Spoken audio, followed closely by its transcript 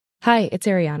Hi, it's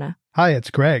Ariana. Hi,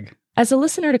 it's Greg. As a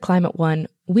listener to Climate One,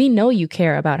 we know you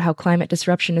care about how climate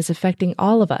disruption is affecting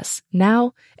all of us,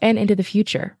 now and into the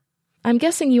future. I'm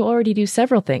guessing you already do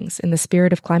several things in the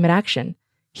spirit of climate action.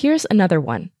 Here's another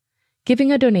one.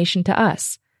 Giving a donation to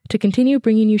us to continue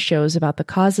bringing you shows about the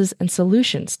causes and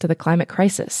solutions to the climate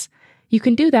crisis. You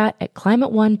can do that at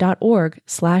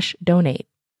climateone.org/donate.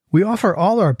 We offer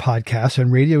all our podcasts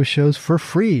and radio shows for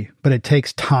free, but it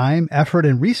takes time, effort,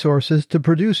 and resources to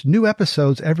produce new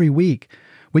episodes every week.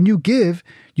 When you give,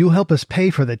 you'll help us pay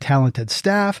for the talented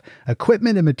staff,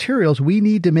 equipment, and materials we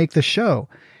need to make the show.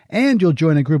 And you'll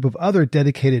join a group of other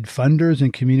dedicated funders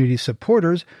and community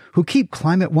supporters who keep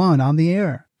Climate One on the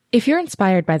air. If you're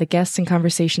inspired by the guests and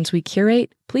conversations we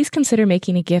curate, please consider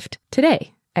making a gift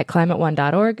today at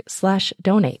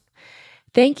climateone.org/donate.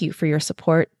 Thank you for your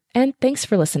support, and thanks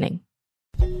for listening.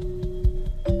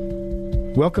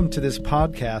 Welcome to this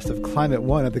podcast of Climate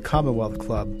One at the Commonwealth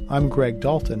Club. I'm Greg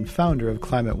Dalton, founder of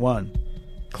Climate One.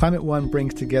 Climate One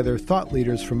brings together thought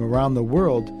leaders from around the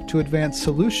world to advance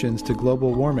solutions to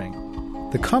global warming.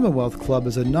 The Commonwealth Club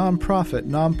is a nonprofit,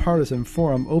 nonpartisan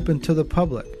forum open to the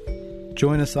public.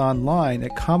 Join us online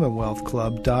at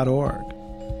commonwealthclub.org.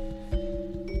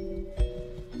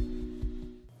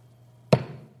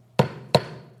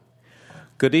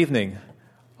 Good evening.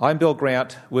 I'm Bill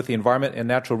Grant with the Environment and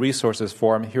Natural Resources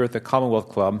Forum here at the Commonwealth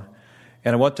Club,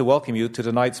 and I want to welcome you to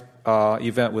tonight's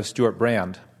event with Stuart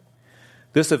Brand.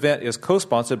 This event is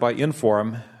co-sponsored by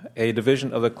Inforum, a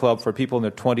division of the club for people in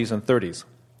their 20s and 30s.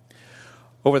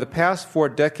 Over the past 4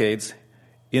 decades,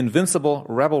 invincible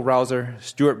rabble-rouser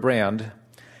Stuart Brand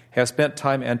has spent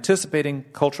time anticipating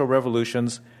cultural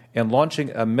revolutions and launching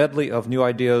a medley of new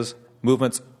ideas,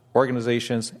 movements,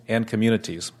 organizations, and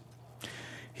communities.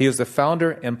 He is the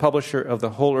founder and publisher of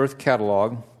the Whole Earth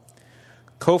Catalog,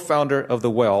 co-founder of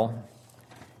The Well,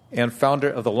 and founder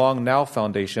of the Long Now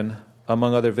Foundation,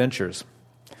 among other ventures.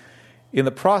 In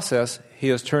the process, he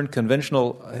has turned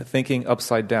conventional thinking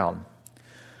upside down.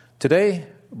 Today,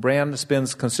 Brand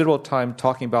spends considerable time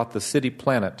talking about the city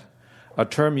planet, a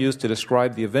term used to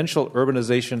describe the eventual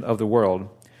urbanization of the world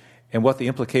and what the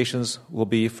implications will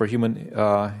be for human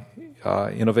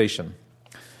innovation.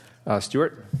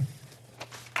 Stuart?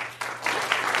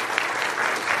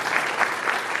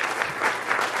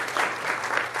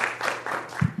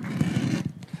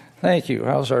 Thank you.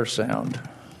 How's our sound? Is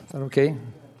that okay?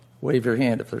 Wave your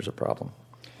hand if there's a problem.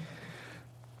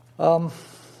 I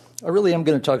really am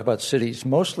going to talk about cities,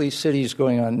 mostly cities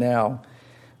going on now,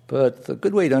 but the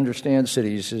good way to understand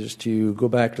cities is to go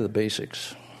back to the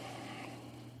basics.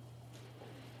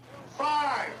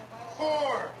 5,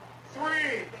 4, 3,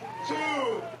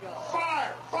 2,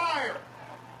 fire!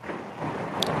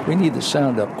 We need the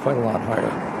sound up quite a lot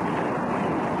higher.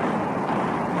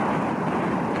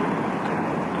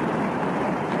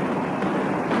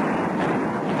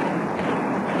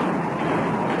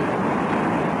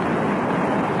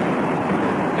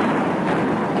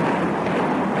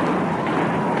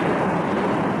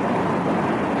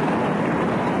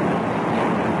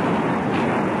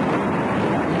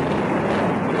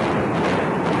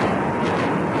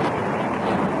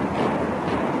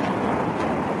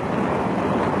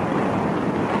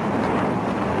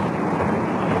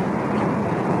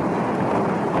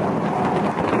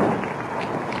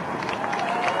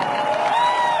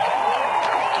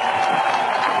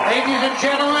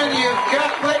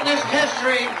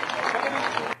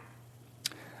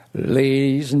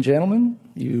 Ladies and gentlemen,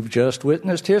 you've just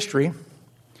witnessed history.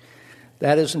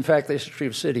 That is, in fact, the history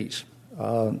of cities.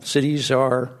 Cities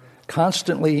are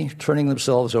constantly turning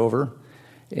themselves over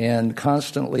and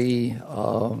constantly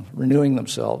renewing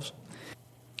themselves.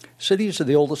 Cities are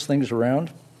the oldest things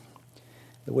around.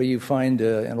 The way you find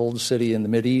an old city in the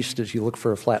Mideast is you look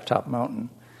for a flat-top mountain,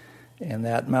 and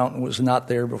that mountain was not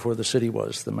there before the city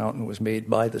was. The mountain was made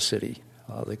by the city.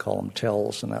 They call them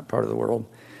tells in that part of the world.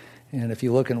 And if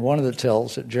you look in one of the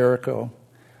tells at Jericho,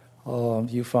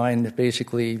 you find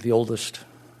basically the oldest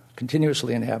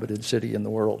continuously inhabited city in the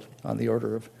world on the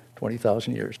order of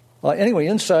 20,000 years. Anyway,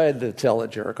 inside the tell at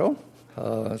Jericho,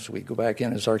 as we go back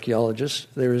in as archaeologists,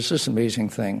 there is this amazing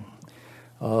thing.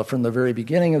 From the very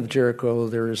beginning of Jericho,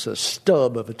 there is a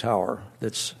stub of a tower.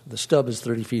 The stub is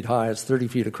 30 feet high. It's 30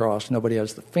 feet across. Nobody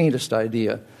has the faintest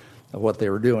idea of what they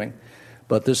were doing.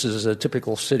 But this is a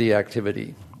typical city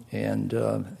activity. And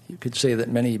you could say that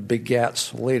many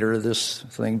begats later, this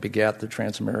thing begat the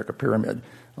Transamerica Pyramid,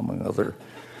 among other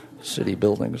city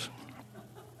buildings.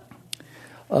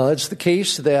 It's the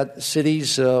case that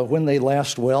cities, when they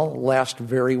last well, last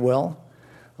very well.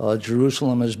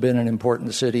 Jerusalem has been an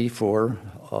important city for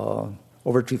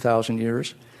over 2,000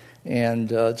 years.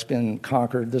 and it's been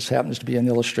conquered. This happens to be an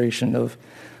illustration of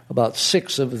about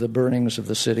 6 of the burnings of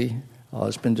the city.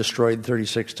 It's been destroyed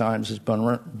 36 times. It's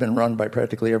been run by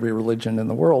practically every religion in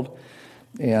the world,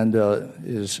 and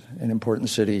is an important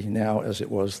city now as it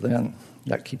was then.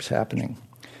 That keeps happening.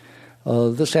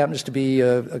 This happens to be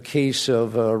a case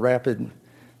of rapid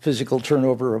physical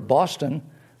turnover of Boston,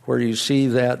 where you see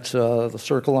that the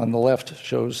circle on the left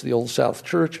shows the Old South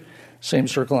Church, same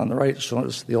circle on the right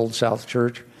shows the Old South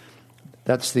Church.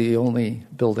 That's the only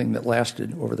building that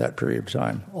lasted over that period of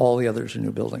time. All the others are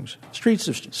new buildings. Streets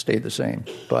have stayed the same,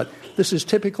 but this is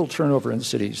typical turnover in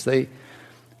cities.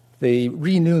 They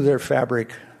renew their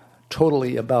fabric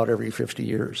totally about every 50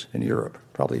 years in Europe,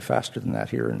 probably faster than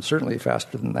that here, and certainly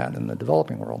faster than that in the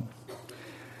developing world.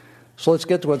 So let's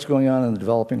get to what's going on in the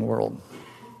developing world.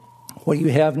 What you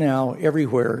have now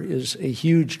everywhere is a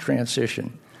huge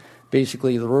transition.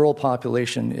 Basically, the rural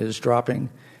population is dropping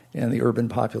and the urban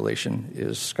population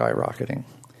is skyrocketing.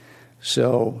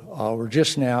 So we're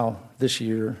just now, this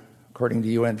year, according to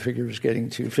UN figures, getting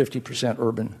to 50%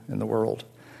 urban in the world.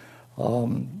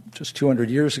 Just 200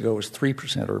 years ago, it was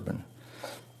 3% urban.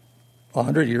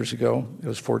 100 years ago, it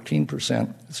was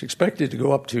 14%. It's expected to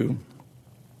go up to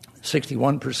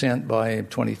 61% by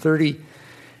 2030,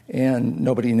 and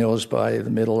nobody knows by the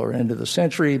middle or end of the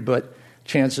century, but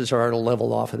chances are it'll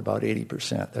level off at about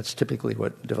 80%. That's typically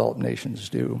what developed nations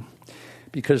do.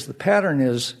 Because the pattern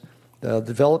is the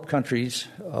developed countries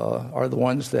are the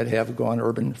ones that have gone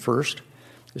urban first.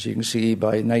 As you can see, by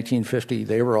 1950,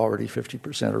 they were already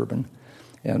 50% urban.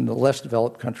 And the less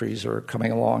developed countries are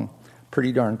coming along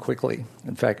pretty darn quickly.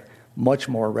 In fact, much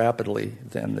more rapidly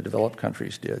than the developed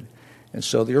countries did. And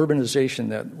so the urbanization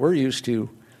that we're used to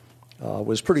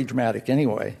was pretty dramatic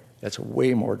anyway. That's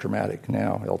way more dramatic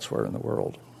now elsewhere in the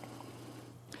world.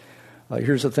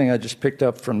 Here's the thing I just picked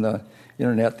up from the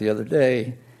internet the other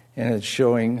day, and it's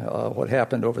showing what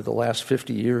happened over the last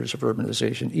 50 years of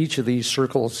urbanization. Each of these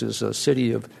circles is a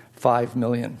city of 5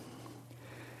 million,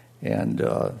 and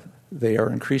they are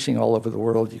increasing all over the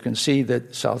world. You can see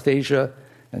that South Asia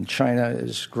and China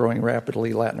is growing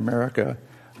rapidly. Latin America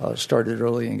started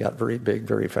early and got very big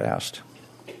very fast.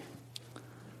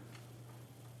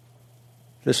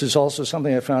 This is also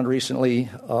something I found recently.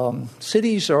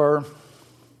 Cities are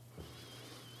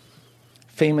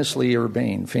famously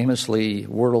urbane, famously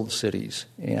world cities,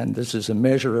 and this is a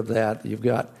measure of that. You've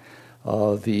got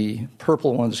the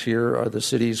purple ones here are the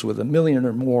cities with 1 million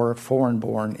or more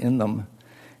foreign-born in them,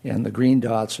 and the green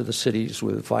dots are the cities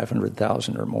with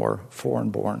 500,000 or more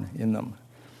foreign-born in them.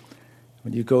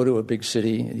 When you go to a big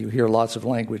city and you hear lots of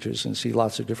languages and see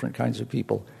lots of different kinds of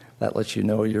people, that lets you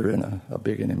know you're in a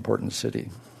big and important city.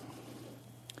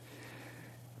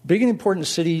 Big and important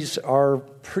cities are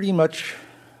pretty much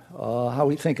how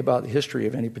we think about the history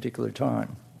of any particular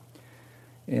time.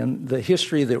 And the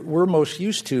history that we're most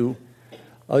used to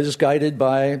is guided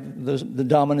by the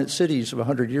dominant cities of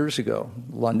 100 years ago: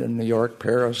 London, New York,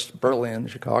 Paris, Berlin,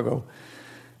 Chicago,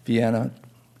 Vienna,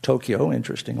 Tokyo,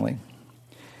 interestingly.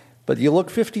 But you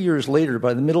look 50 years later,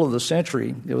 by the middle of the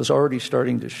century, it was already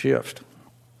starting to shift.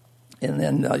 And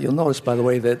then you'll notice, by the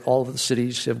way, that all of the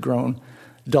cities have grown,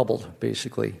 doubled,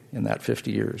 basically, in that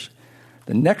 50 years.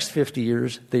 The next 50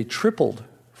 years, they tripled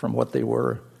from what they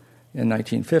were in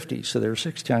 1950. So they're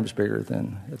 6 times bigger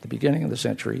than at the beginning of the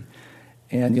century.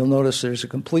 And you'll notice there's a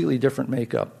completely different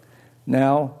makeup.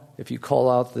 Now, if you call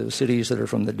out the cities that are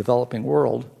from the developing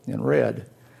world in red,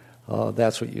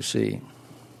 that's what you see.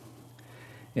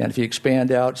 And if you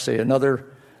expand out, say, another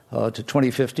to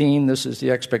 2015, this is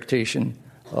the expectation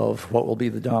of what will be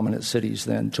the dominant cities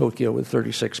then: Tokyo with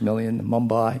 36 million,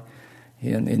 Mumbai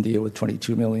in India with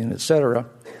 22 million, etc.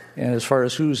 And as far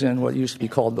as who's in what used to be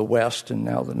called the West and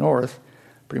now the North,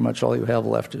 pretty much all you have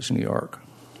left is New York.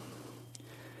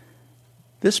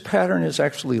 This pattern is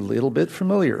actually a little bit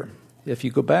familiar. If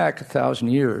you go back 1,000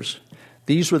 years,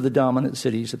 these were the dominant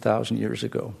cities 1,000 years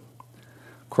ago: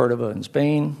 Cordoba in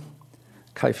Spain,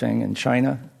 Kaifeng in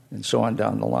China, and so on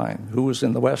down the line. Who was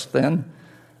in the West then?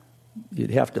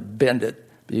 You'd have to bend it,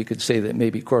 but you could say that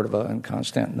maybe Cordoba and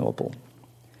Constantinople.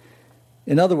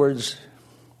 In other words,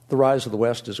 the rise of the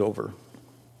West is over.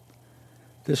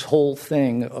 This whole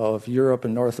thing of Europe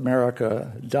and North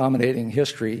America dominating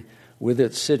history with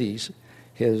its cities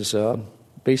has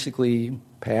basically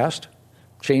passed,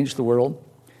 changed the world,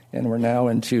 and we're now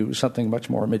into something much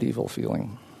more medieval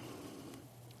feeling.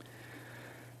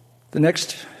 The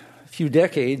next few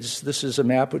decades, this is a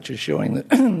map which is showing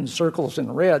the circles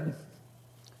in red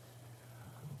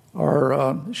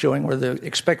are showing where the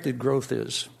expected growth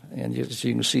is. And as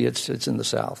you can see, it's in the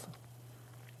south.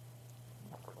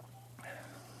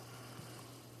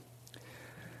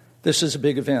 This is a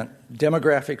big event.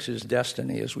 Demographics is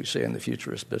destiny, as we say in the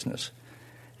futurist business.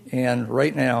 And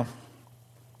right now,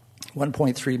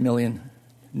 1.3 million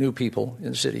new people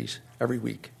in cities every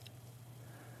week.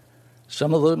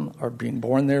 Some of them are being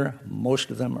born there. Most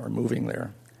of them are moving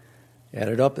there.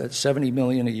 Added up, that's 70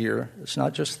 million a year. It's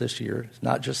not just this year. It's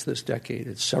not just this decade.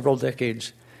 It's several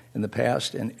decades in the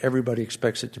past, and everybody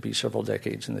expects it to be several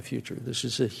decades in the future. This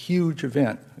is a huge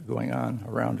event going on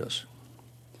around us.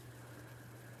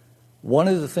 One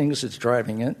of the things that's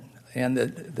driving it, and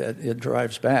that it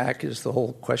drives back, is the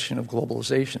whole question of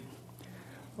globalization.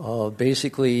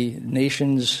 Basically,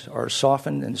 nations are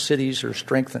softened and cities are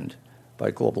strengthened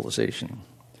by globalization.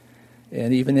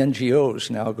 And even NGOs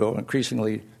now go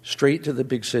increasingly straight to the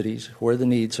big cities where the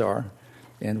needs are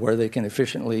and where they can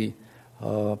efficiently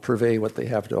purvey what they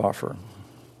have to offer.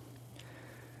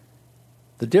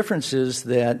 The difference is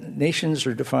that nations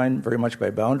are defined very much by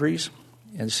boundaries,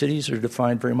 and cities are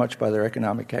defined very much by their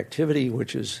economic activity,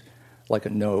 which is like a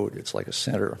node. It's like a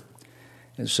center.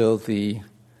 And so the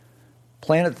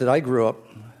planet that I grew up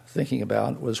thinking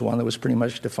about was one that was pretty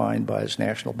much defined by its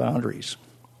national boundaries.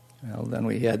 Then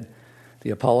we had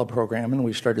the Apollo program, and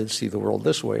we started to see the world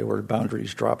this way, where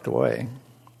boundaries dropped away.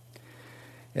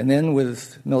 And then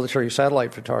with military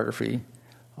satellite photography,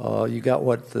 you got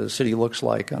what the city looks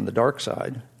like on the dark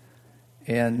side,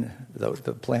 and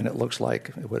the planet looks like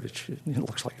what it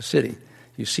looks like a city.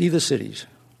 You see the cities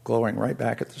glowing right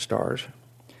back at the stars,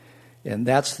 and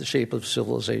that's the shape of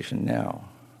civilization now.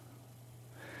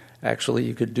 Actually,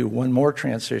 you could do one more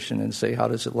transition and say, how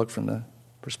does it look from the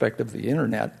perspective of the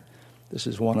Internet? This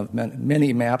is one of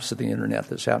many maps of the Internet.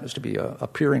 This happens to be a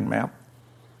peering map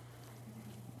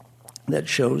that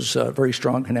shows very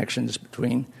strong connections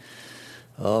between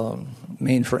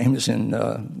mainframes and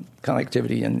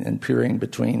connectivity and peering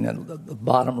between the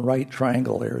bottom right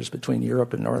triangle there is between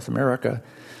Europe and North America,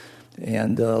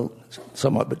 and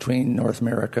somewhat between North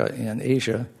America and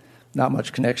Asia. Not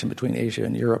much connection between Asia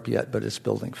and Europe yet, but it's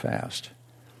building fast.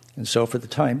 And so for the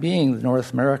time being,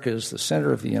 North America is the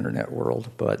center of the Internet world,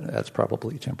 but that's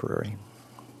probably temporary.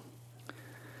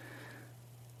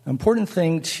 An important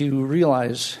thing to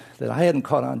realize that I hadn't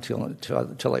caught on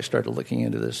until I started looking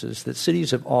into this is that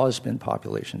cities have always been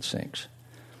population sinks.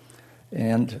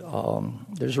 And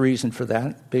there's a reason for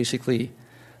that. Basically,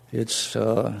 it's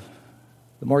the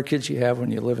more kids you have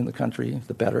when you live in the country,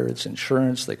 the better. It's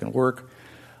insurance, they can work.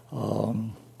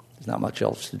 There's not much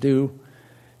else to do.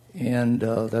 And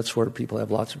that's where people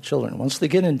have lots of children. Once they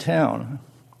get in town,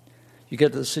 you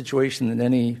get to the situation that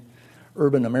any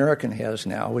urban American has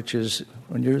now, which is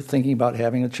when you're thinking about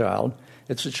having a child,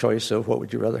 it's a choice of what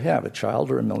would you rather have, a child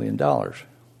or $1 million,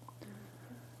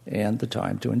 and the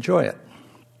time to enjoy it.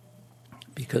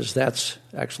 Because that's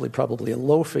actually probably a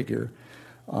low figure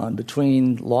on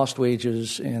between lost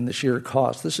wages and the sheer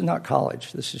cost. This is not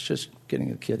college. This is just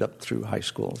getting a kid up through high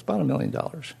school. It's about $1 million.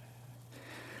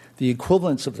 The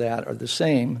equivalents of that are the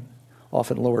same,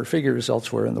 often lower figures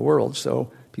elsewhere in the world.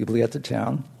 So people get to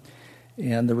town,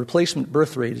 and the replacement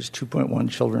birth rate is 2.1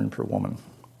 children per woman.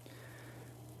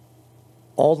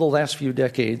 All the last few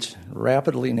decades,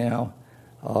 rapidly now,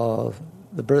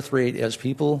 the birth rate as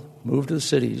people move to the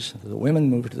cities, the women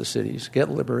move to the cities,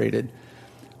 get liberated,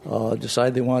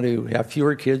 decide they want to have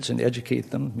fewer kids and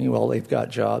educate them. Meanwhile, they've got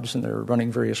jobs and they're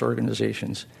running various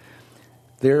organizations.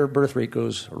 Their birth rate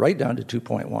goes right down to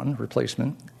 2.1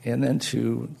 replacement, and then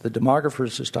to the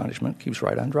demographer's astonishment, keeps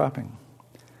right on dropping.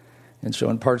 And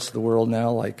so in parts of the world now,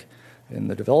 like in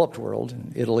the developed world,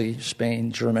 in Italy,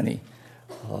 Spain, Germany,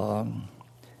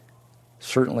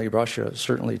 certainly Russia,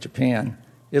 certainly Japan.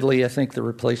 Italy, I think the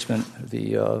replacement,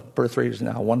 the birth rate is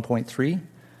now 1.3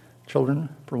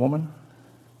 children per woman.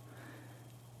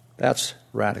 That's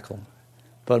radical.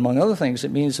 But among other things, it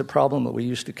means the problem that we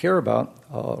used to care about,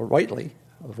 rightly,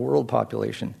 of world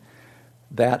population,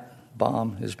 that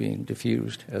bomb is being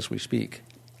diffused as we speak.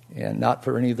 And not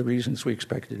for any of the reasons we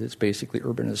expected. It's basically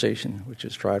urbanization, which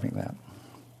is driving that.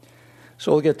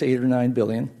 So we'll get to 8 or 9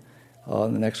 billion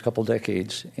in the next couple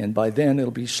decades. And by then, it'll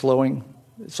be slowing.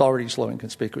 It's already slowing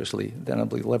conspicuously. Then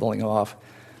it'll be leveling off.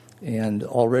 And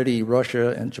already Russia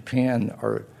and Japan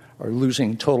are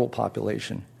losing total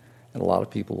population. And a lot of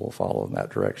people will follow in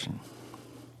that direction.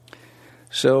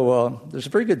 So there's a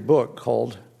very good book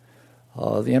called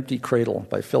The Empty Cradle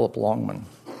by Philip Longman.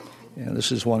 And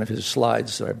this is one of his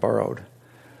slides that I borrowed.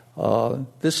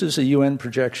 This is a UN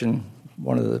projection,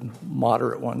 one of the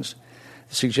moderate ones.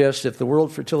 It suggests if the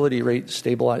world fertility rate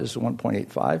stabilizes at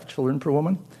 1.85 children per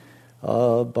woman,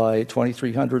 by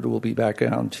 2300 we'll be back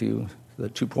down to the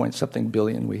 2-point-something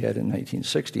billion we had in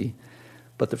 1960.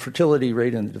 But the fertility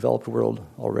rate in the developed world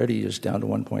already is down to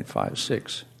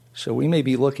 1.56. So we may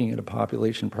be looking at a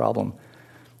population problem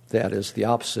that is the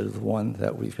opposite of the one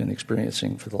that we've been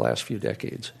experiencing for the last few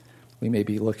decades. We may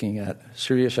be looking at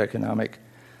serious economic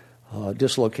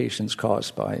dislocations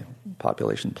caused by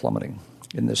population plummeting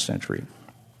in this century,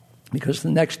 because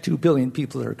the next 2 billion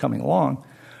people that are coming along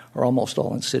are almost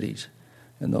all in cities,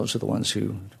 and those are the ones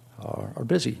who are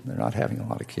busy. They're not having a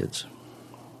lot of kids.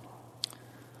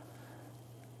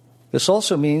 This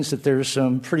also means that there's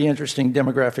some pretty interesting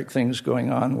demographic things going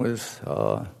on with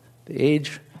the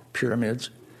age pyramids.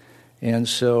 And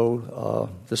so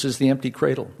this is the empty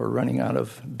cradle. We're running out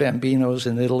of bambinos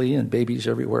in Italy and babies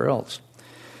everywhere else.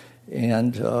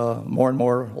 And more and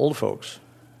more old folks.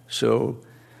 So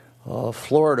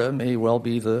Florida may well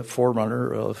be the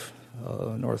forerunner of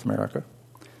North America.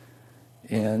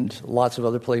 And lots of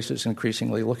other places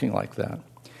increasingly looking like that.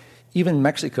 Even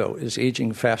Mexico is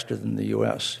aging faster than the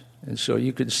U.S., and so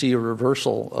you could see a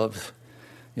reversal of,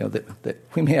 that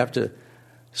we may have to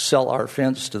sell our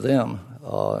fence to them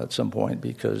at some point,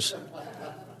 because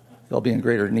they'll be in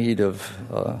greater need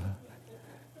of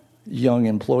young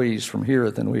employees from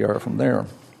here than we are from there.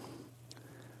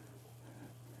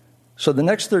 So the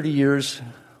next 30 years,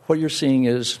 what you're seeing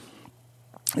is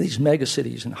these mega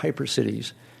cities and hyper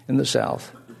cities in the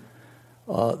South.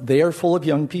 They are full of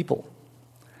young people.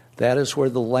 That is where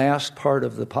the last part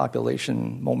of the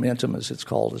population momentum, as it's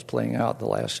called, is playing out. The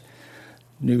last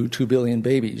new 2 billion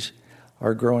babies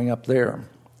are growing up there.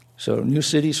 So new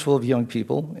cities full of young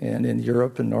people, and in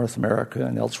Europe and North America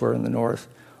and elsewhere in the North,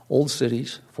 old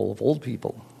cities full of old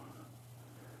people.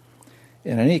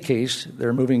 In any case,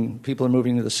 people are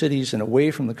moving to the cities and away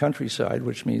from the countryside,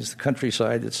 which means the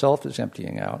countryside itself is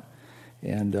emptying out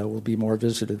and will be more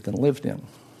visited than lived in.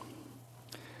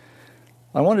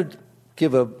 I wanted to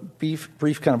give a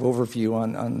brief kind of overview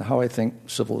on how I think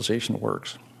civilization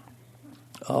works.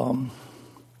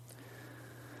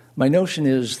 My notion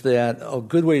is that a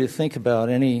good way to think about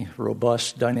any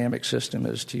robust dynamic system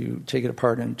is to take it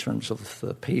apart in terms of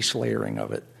the pace layering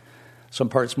of it. Some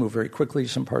parts move very quickly,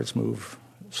 some parts move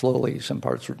slowly, some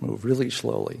parts move really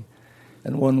slowly.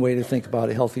 And one way to think about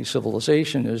a healthy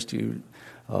civilization is to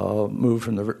move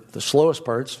from the slowest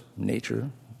parts,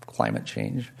 nature, climate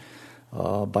change,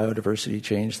 biodiversity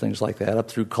change, things like that, up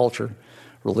through culture,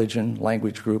 religion,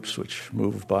 language groups, which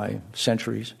move by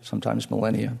centuries, sometimes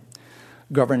millennia,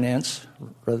 governance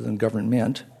rather than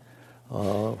government,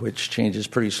 which changes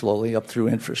pretty slowly, up through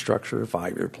infrastructure,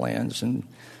 5-year plans, and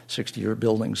 60-year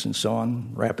buildings, and so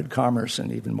on, rapid commerce,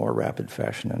 and even more rapid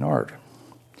fashion and art.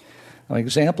 An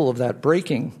example of that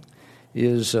breaking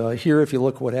is here, if you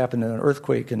look at what happened in an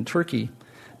earthquake in Turkey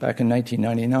back in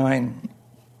 1999.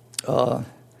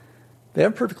 They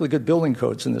have perfectly good building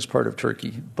codes in this part of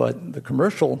Turkey, but the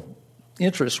commercial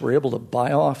interests were able to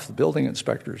buy off the building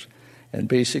inspectors and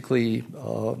basically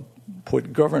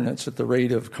put governance at the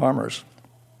rate of commerce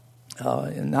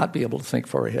and not be able to think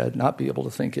far ahead, not be able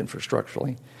to think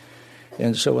infrastructurally.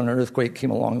 And so when an earthquake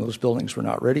came along, those buildings were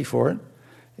not ready for it,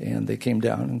 and they came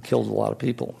down and killed a lot of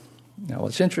people. Now,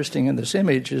 what's interesting in this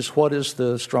image is what is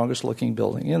the strongest-looking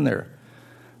building in there?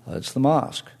 It's the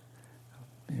mosque.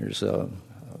 Here's a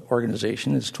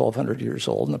organization that's 1,200 years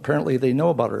old, and apparently they know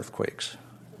about earthquakes.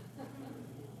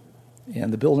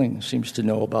 And the building seems to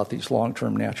know about these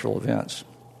long-term natural events.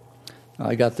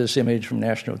 I got this image from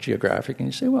National Geographic, and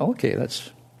you say, well, okay,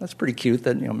 that's pretty cute.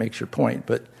 That makes your point,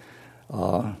 but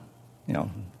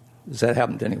does that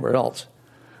happen anywhere else?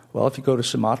 Well, if you go to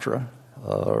Sumatra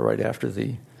right after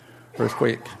the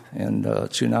earthquake and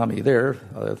tsunami there,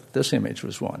 this image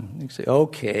was one. You say,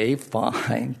 okay,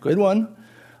 fine, good one.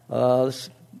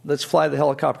 Let's fly the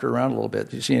helicopter around a little bit.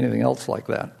 Do you see anything else like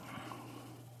that?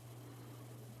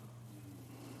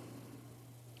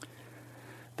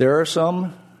 There are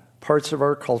some parts of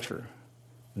our culture,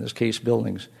 in this case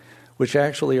buildings, which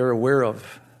actually are aware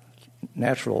of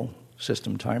natural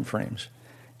system timeframes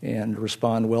and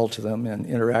respond well to them and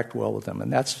interact well with them.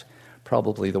 And that's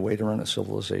probably the way to run a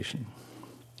civilization.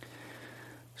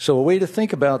 So a way to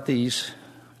think about these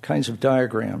kinds of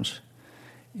diagrams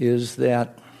is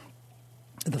that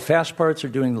the fast parts are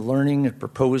doing the learning and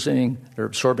proposing. They're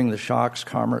absorbing the shocks.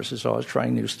 Commerce is always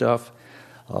trying new stuff.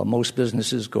 Most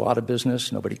businesses go out of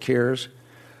business. Nobody cares.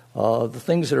 The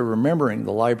things that are remembering,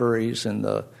 the libraries and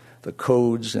the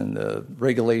codes and the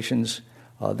regulations,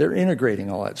 they're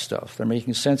integrating all that stuff. They're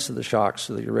making sense of the shocks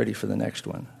so that you're ready for the next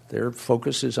one. Their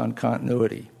focus is on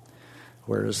continuity,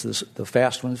 whereas the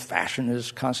fast ones, fashion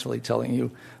is constantly telling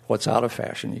you what's out of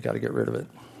fashion. You got to get rid of it.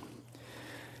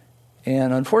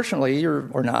 And unfortunately,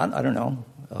 or not, I don't know,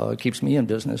 it keeps me in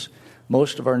business.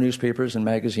 Most of our newspapers and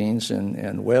magazines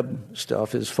and web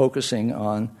stuff is focusing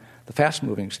on the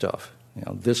fast-moving stuff.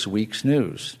 this week's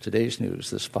news, today's news,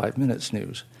 this 5 minutes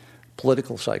news.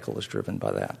 Political cycle is driven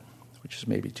by that, which is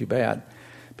maybe too bad,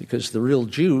 because the real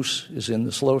juice is in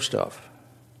the slow stuff.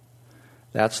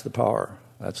 That's the power,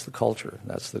 that's the culture,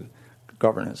 that's the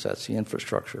governance, that's the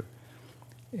infrastructure.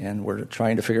 And we're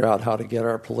trying to figure out how to get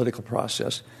our political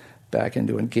process back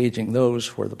into engaging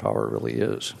those where the power really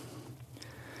is.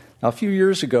 Now, a few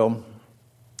years ago,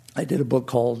 I did a book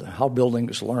called How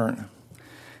Buildings Learn.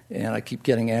 And I keep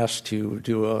getting asked to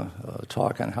do a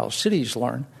talk on how cities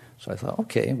learn. So I thought,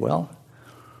 okay, well,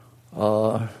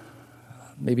 how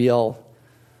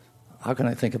can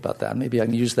I think about that? Maybe I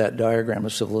can use that diagram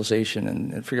of civilization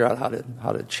and figure out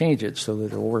how to change it so that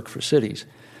it'll work for cities.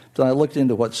 So I looked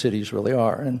into what cities really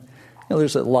are. And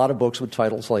there's a lot of books with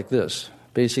titles like this.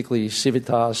 Basically,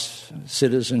 civitas,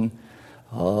 citizen,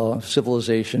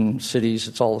 civilization, cities,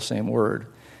 it's all the same word.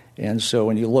 And so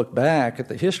when you look back at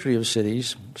the history of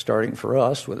cities, starting for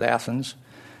us with Athens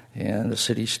and the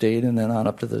city-state, and then on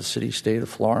up to the city-state of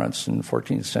Florence in the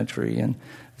 14th century, and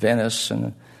Venice,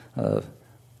 and a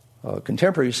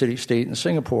contemporary city-state in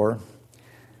Singapore,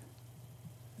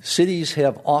 cities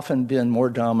have often been more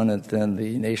dominant than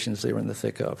the nations they were in the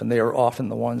thick of, and they are often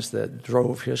the ones that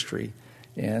drove history,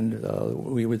 and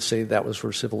we would say that was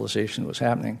where civilization was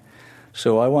happening.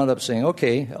 So I wound up saying,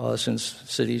 okay, since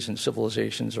cities and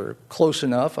civilizations are close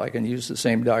enough, I can use the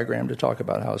same diagram to talk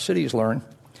about how cities learn,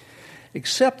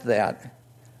 except that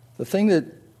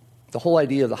the whole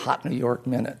idea of the hot New York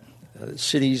minute,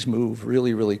 cities move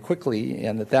really, really quickly,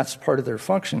 and that's part of their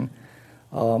function.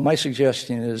 My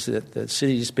suggestion is that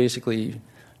cities basically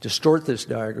distort this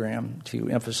diagram to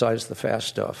emphasize the fast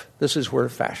stuff. This is where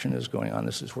fashion is going on.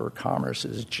 This is where commerce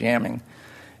is jamming.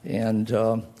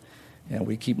 And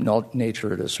we keep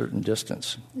nature at a certain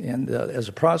distance. And as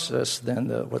a process, then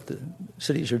what the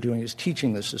cities are doing is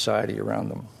teaching the society around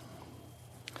them.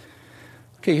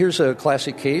 Okay, here's a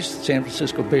classic case, San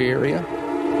Francisco Bay Area.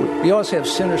 We always have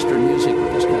sinister music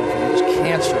with this kind of thing. There's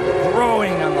cancer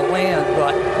growing on the land,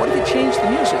 but what if you change the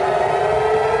music?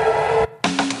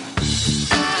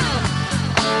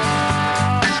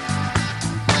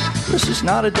 This is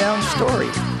not a down story.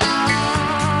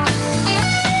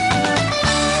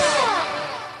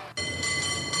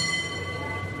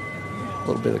 A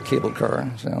little bit of cable car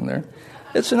sound there.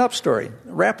 It's an up story.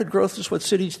 Rapid growth is what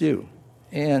cities do.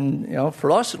 And,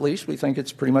 for us at least, we think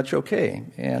it's pretty much okay.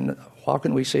 And how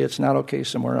can we say it's not okay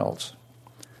somewhere else?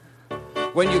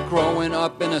 When you're growing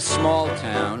up in a small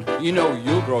town, you know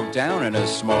you'll grow down in a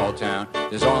small town.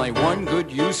 There's only one good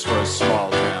use for a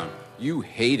small town. You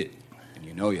hate it, and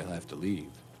you know you'll have to leave.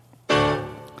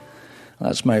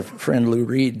 That's my friend Lou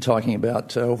Reed talking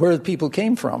about where the people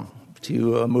came from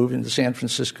to move into San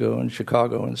Francisco and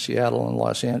Chicago and Seattle and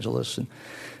Los Angeles and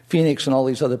Phoenix and all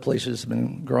these other places have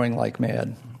been growing like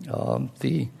mad.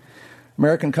 The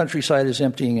American countryside is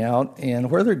emptying out, and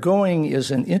where they're going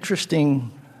is an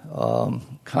interesting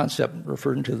concept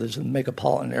referred to as the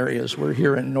megapolitan areas. We're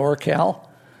here in NorCal.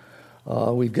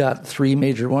 We've got three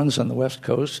major ones on the West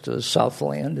Coast,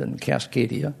 Southland and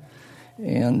Cascadia.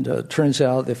 And turns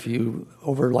out if you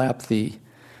overlap the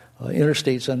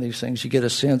interstates on these things, you get a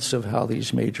sense of how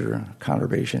these major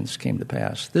conurbations came to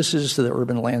pass. This is the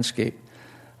urban landscape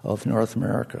of North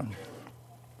America.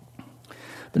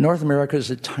 But North America is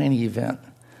a tiny event.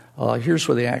 Here's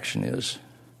where the action is.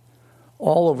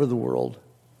 All over the world,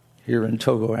 here in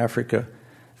Togo, Africa,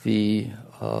 the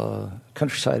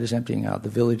countryside is emptying out. The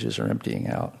villages are emptying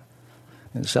out.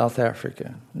 In South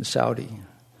Africa, in Saudi,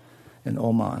 in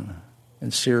Oman, in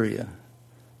Syria,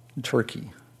 in Turkey.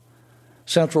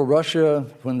 Central Russia,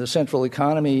 when the central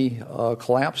economy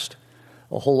collapsed,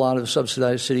 a whole lot of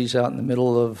subsidized cities out in the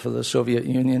middle of the Soviet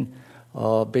Union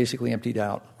basically emptied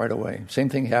out right away. Same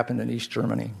thing happened in East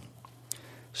Germany.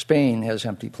 Spain has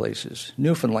empty places.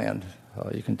 Newfoundland,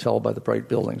 you can tell by the bright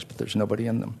buildings, but there's nobody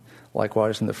in them.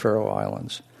 Likewise in the Faroe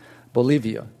Islands.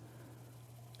 Bolivia.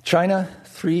 China,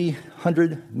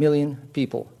 300 million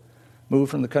people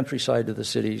moved from the countryside to the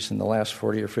cities in the last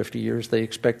 40 or 50 years. They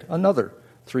expect another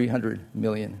 300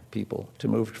 million people to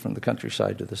move from the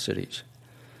countryside to the cities.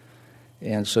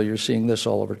 And so you're seeing this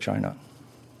all over China.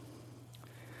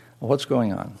 Well, what's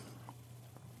going on?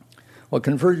 What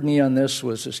converted me on this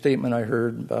was a statement I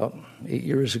heard about 8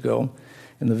 years ago.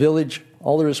 In the village,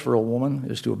 all there is for a woman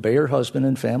is to obey her husband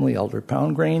and family elder,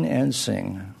 pound grain, and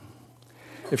sing.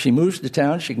 If she moves to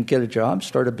town, she can get a job,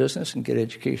 start a business, and get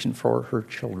education for her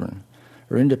children.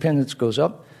 Her independence goes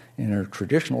up, and her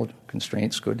traditional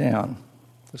constraints go down.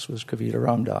 This was Kavita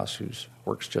Ramdas, who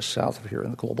works just south of here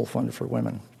in the Global Fund for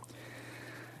Women.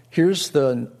 Here's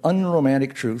the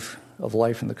unromantic truth of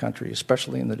life in the country,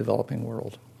 especially in the developing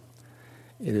world.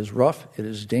 It is rough, it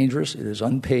is dangerous, it is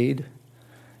unpaid,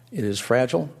 it is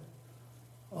fragile,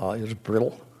 it is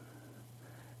brittle.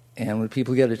 And when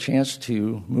people get a chance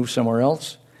to move somewhere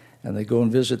else and they go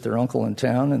and visit their uncle in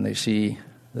town and they see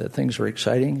that things are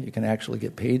exciting, you can actually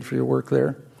get paid for your work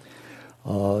there.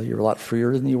 You're a lot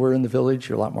freer than you were in the village,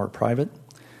 you're a lot more private.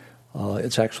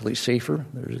 It's actually safer.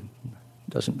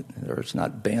 There's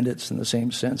not bandits in the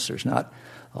same sense. There's not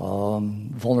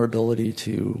vulnerability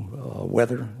to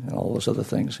weather and all those other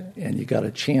things. And you got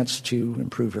a chance to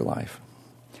improve your life.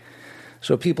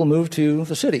 So people move to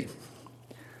the city.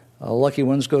 Lucky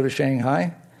ones go to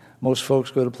Shanghai. Most folks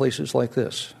go to places like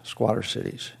this, squatter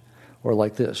cities, or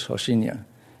like this, Hosinya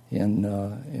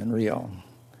in Rio.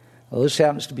 Well, this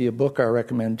happens to be a book I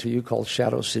recommend to you called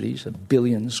Shadow Cities, 1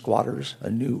 Billion Squatters, A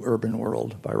New Urban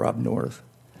World by Rob North.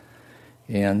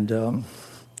 And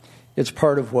it's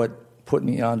part of what put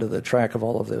me onto the track of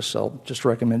all of this. I'll just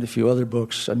recommend a few other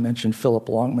books. I mentioned Philip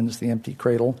Longman's The Empty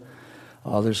Cradle.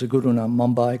 There's a good one on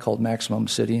Mumbai called Maximum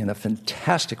City, and a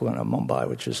fantastic one on Mumbai,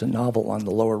 which is a novel on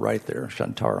the lower right there,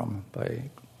 Shantaram, by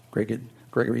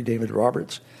Gregory David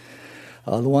Roberts.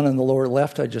 The one on the lower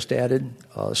left I just added.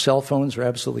 Cell phones are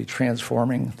absolutely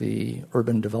transforming the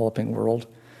urban developing world.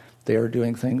 They are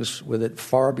doing things with it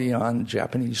far beyond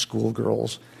Japanese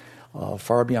schoolgirls,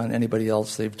 far beyond anybody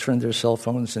else. They've turned their cell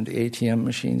phones into ATM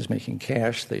machines making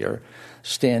cash. They are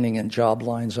standing in job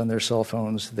lines on their cell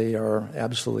phones. They are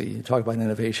absolutely, talk about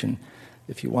innovation.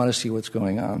 If you want to see what's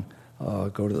going on,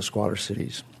 go to the squatter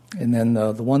cities. And then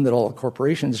the one that all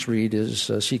corporations read is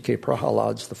C.K.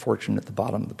 Prahalad's The Fortune at the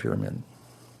Bottom of the Pyramid.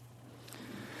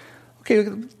 Okay,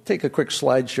 we'll take a quick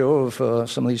slideshow of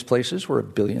some of these places where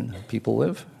 1 billion people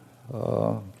live.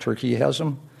 Turkey has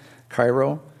them.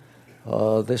 Cairo.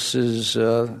 This is,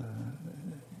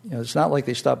 it's not like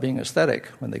they stop being aesthetic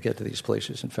when they get to these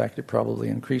places. In fact, it probably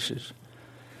increases.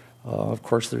 Of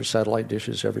course, there's satellite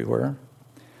dishes everywhere.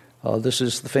 This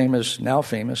is the now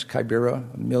famous Kibera,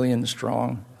 1 million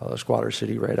strong squatter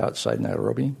city right outside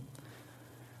Nairobi.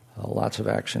 Lots of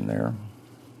action there.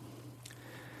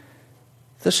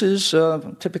 This is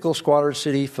a typical squatter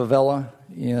city favela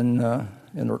in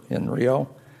Rio.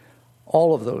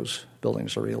 All of those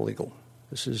buildings are illegal.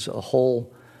 This is a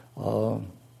whole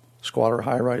squatter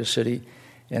high-rise city.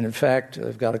 And in fact,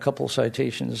 I've got a couple of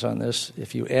citations on this.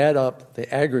 If you add up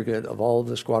the aggregate of all of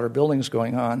the squatter buildings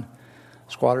going on,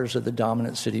 squatters are the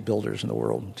dominant city builders in the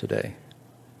world today,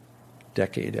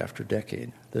 decade after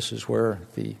decade. This is where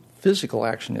the physical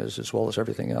action is as well as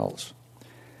everything else.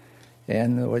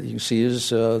 And what you see is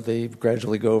they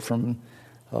gradually go from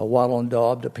wattle and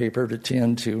daub to paper to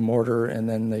tin to mortar, and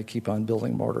then they keep on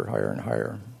building mortar higher and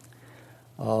higher.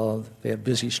 They have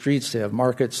busy streets, they have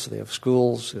markets, they have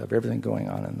schools, they have everything going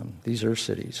on in them. These are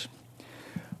cities.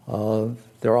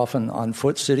 They're often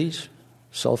on-foot cities,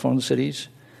 cell phone cities.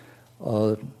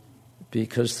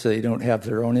 Because they don't have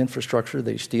their own infrastructure,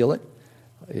 they steal it.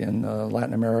 In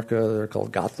Latin America, they're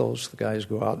called gatos. The guys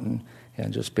go out and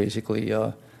just basically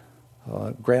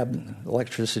grab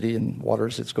electricity and water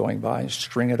as it's going by,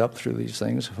 string it up through these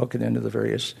things, hook it into the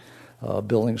various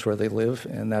buildings where they live,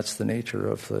 and that's the nature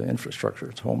of the infrastructure.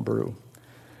 It's homebrew.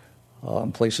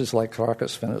 Places like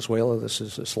Caracas, Venezuela, this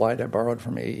is a slide I borrowed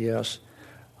from AES.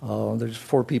 There's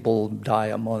 4 people die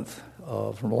a month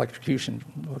from electrocution,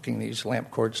 hooking these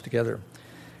lamp cords together.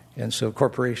 And so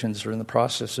corporations are in the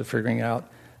process of figuring out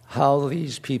how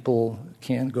these people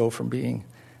can go from being,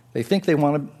 they think they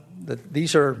want to, that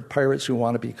these are pirates who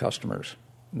want to be customers,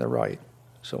 and they're right.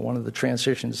 So one of the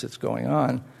transitions that's going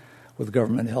on with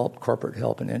government help, corporate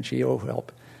help, and NGO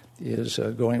help is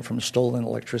going from stolen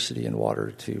electricity and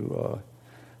water to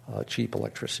cheap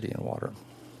electricity and water.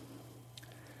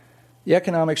 The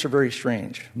economics are very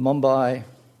strange. Mumbai,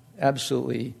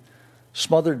 absolutely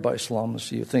smothered by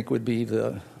slums, you think would be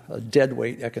the dead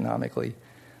weight economically.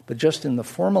 But just in the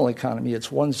formal economy, it's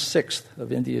 1/6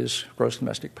 of India's gross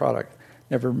domestic product.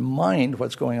 Never mind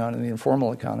what's going on in the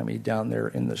informal economy down there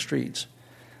in the streets,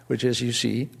 which, as you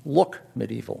see, look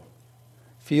medieval,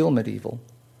 feel medieval,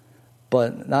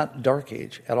 but not Dark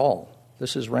Age at all.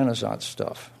 This is Renaissance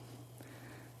stuff.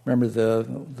 Remember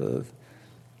the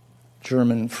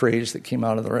German phrase that came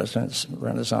out of the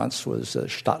Renaissance was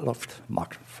Stadtluft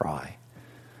macht frei.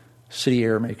 City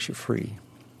air makes you free.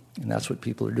 And that's what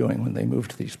people are doing when they move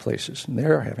to these places. And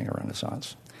they're having a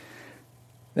renaissance.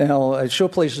 Now, I show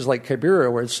places like Kibera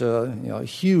where it's a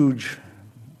huge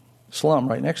slum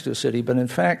right next to a city, but in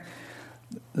fact,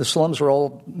 the slums are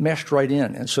all meshed right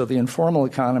in. And so the informal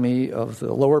economy of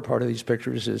the lower part of these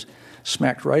pictures is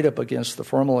smacked right up against the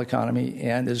formal economy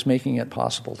and is making it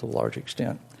possible to a large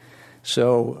extent.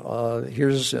 So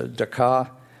here's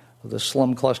Dhaka. The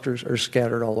slum clusters are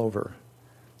scattered all over,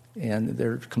 and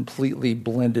they're completely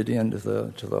blended into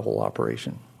the whole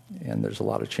operation. And there's a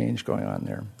lot of change going on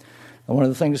there. And one of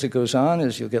the things that goes on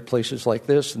is you'll get places like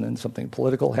this, and then something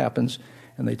political happens,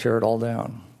 and they tear it all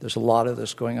down. There's a lot of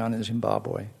this going on in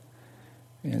Zimbabwe.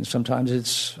 And sometimes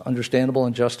it's understandable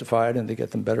and justified, and they get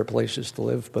them better places to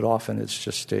live, but often it's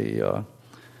just a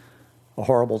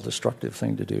horrible, destructive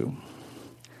thing to do.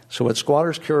 So what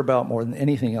squatters care about more than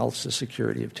anything else is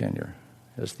security of tenure,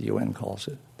 as the UN calls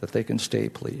it, that they can stay,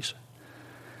 please.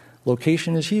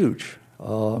 Location is huge.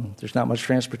 There's not much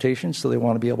transportation, so they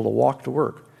want to be able to walk to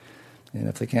work. And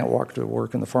if they can't walk to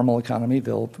work in the formal economy,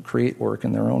 they'll create work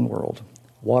in their own world.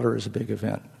 Water is a big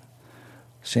event.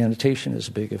 Sanitation is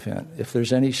a big event. If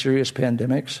there's any serious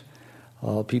pandemics,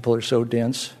 people are so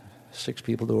dense, 6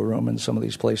 people to a room in some of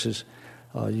these places,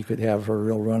 you could have a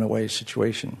real runaway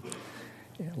situation.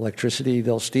 Electricity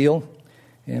they'll steal,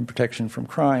 and protection from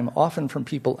crime, often from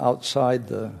people outside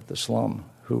the slum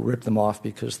who rip them off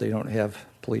because they don't have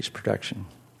police protection.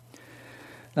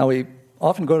 Now, we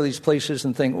often go to these places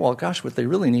and think, well, gosh, what they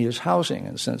really need is housing.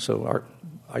 And so our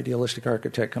idealistic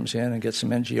architect comes in and gets some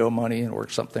NGO money and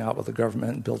works something out with the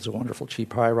government and builds a wonderful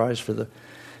cheap high-rise for the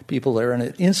people there, and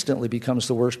it instantly becomes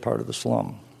the worst part of the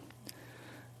slum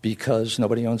because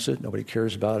nobody owns it, nobody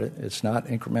cares about it, it's not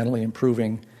incrementally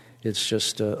improving, it's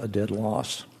just a dead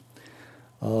loss.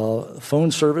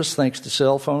 Phone service, thanks to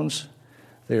cell phones,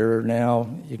 you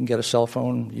can get a cell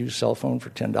phone, used cell phone for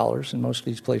 $10 in most of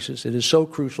these places. It is so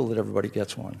crucial that everybody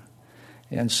gets one.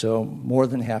 And so more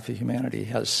than half of humanity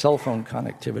has cell phone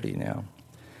connectivity now.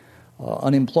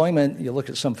 Unemployment, you look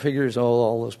at some figures,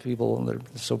 all those people, they're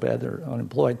so bad they're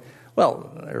unemployed.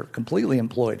 Well, they're completely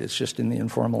employed. It's just in the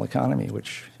informal economy,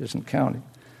 which isn't counted.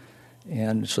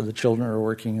 And so the children are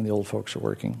working and the old folks are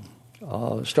working.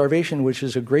 Starvation, which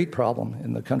is a great problem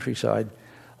in the countryside,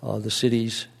 the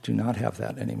cities do not have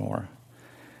that anymore.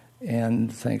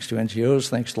 And thanks to NGOs,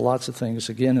 thanks to lots of things,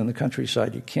 again, in the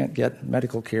countryside, you can't get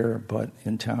medical care, but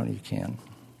in town you can.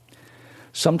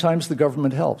 Sometimes the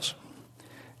government helps.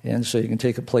 And so you can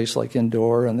take a place like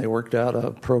Indore, and they worked out a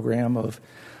program of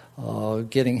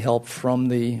getting help from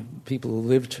the people who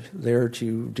lived there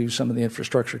to do some of the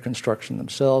infrastructure construction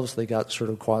themselves. They got sort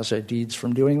of quasi-deeds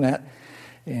from doing that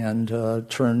and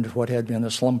turned what had been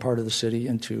a slum part of the city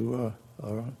into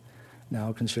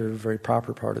now considered a very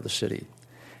proper part of the city.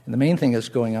 And the main thing that's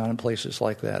going on in places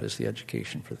like that is the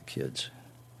education for the kids.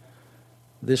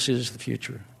 This is the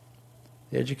future.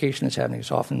 The education that's happening is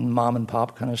often mom and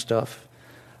pop kind of stuff,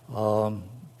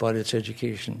 but it's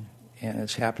education, and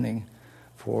it's happening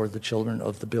for the children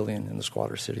of the billion in the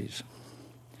squatter cities.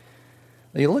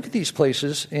 Now you look at these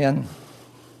places and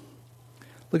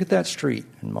look at that street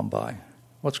in Mumbai.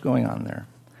 What's going on there?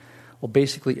 Well,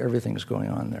 basically everything's going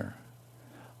on there.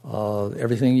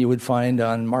 Everything you would find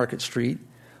on Market Street,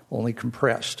 only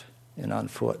compressed and on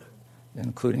foot,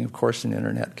 including, of course, an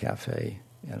internet cafe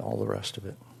and all the rest of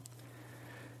it.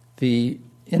 The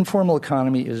informal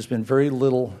economy has been very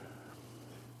little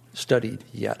studied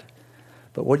yet.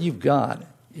 But what you've got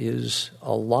is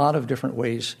a lot of different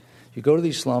ways. You go to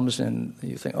these slums and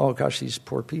you think, oh, gosh, these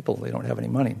poor people, they don't have any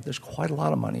money. There's quite a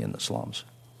lot of money in the slums.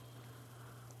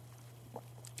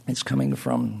 It's coming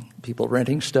from people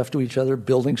renting stuff to each other,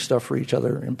 building stuff for each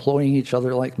other, employing each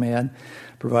other like mad,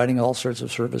 providing all sorts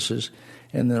of services,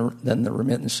 and then the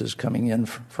remittances coming in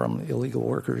from illegal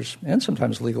workers and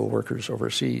sometimes legal workers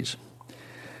overseas.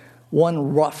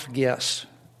 One rough guess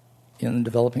in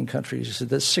developing countries is that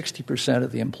 60%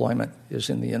 of the employment is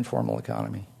in the informal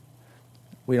economy.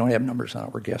 We don't have numbers on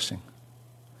it, we're guessing.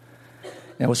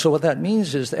 And so what that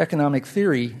means is the economic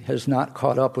theory has not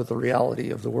caught up with the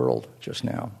reality of the world just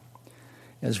now.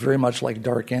 It's very much like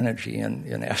dark energy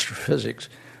in astrophysics,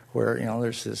 where,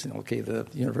 there's this, the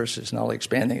universe is not only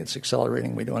expanding, it's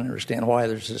accelerating. We don't understand why.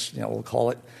 There's this, we'll call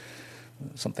it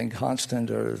something constant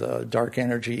or the dark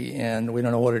energy, and we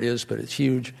don't know what it is, but it's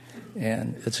huge,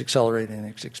 and it's accelerating and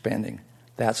it's expanding.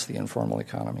 That's the informal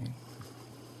economy.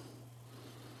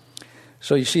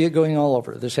 So you see it going all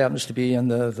over. This happens to be in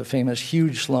the famous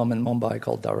huge slum in Mumbai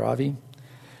called Dharavi.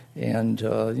 And,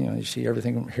 you see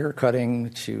everything from hair cutting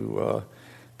to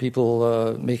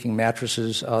people making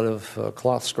mattresses out of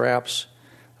cloth scraps.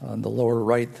 On the lower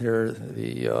right there,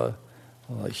 the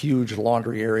huge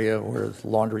laundry area where the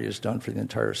laundry is done for the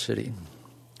entire city.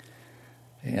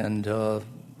 And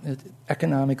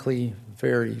economically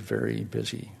very, very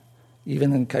busy.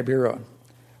 Even in Kibera,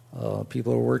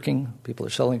 people are working, people are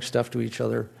selling stuff to each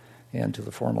other and to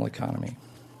the formal economy.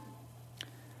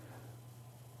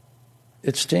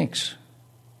 It stinks.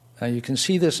 Now you can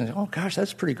see this and say, oh gosh,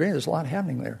 that's pretty great. There's a lot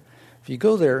happening there. If you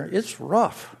go there, it's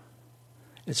rough.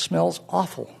 It smells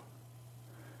awful.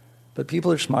 But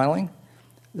people are smiling.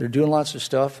 They're doing lots of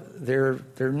stuff. They're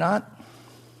not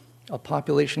a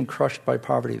population crushed by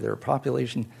poverty. They're a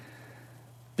population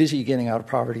busy getting out of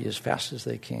poverty as fast as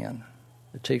they can.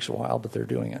 It takes a while, but they're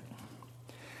doing it.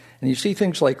 And you see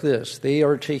things like this. They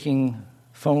are taking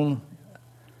the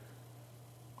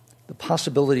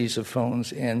possibilities of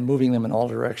phones and moving them in all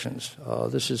directions.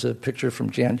 This is a picture from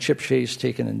Jan Chipchase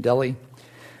taken in Delhi,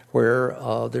 where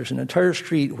there's an entire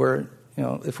street where,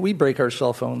 if we break our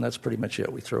cell phone, that's pretty much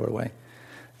it. We throw it away.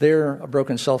 There, a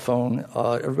broken cell phone,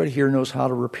 everybody here knows how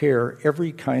to repair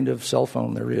every kind of cell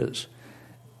phone there is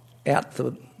at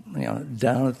the,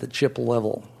 down at the chip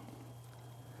level.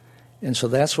 And so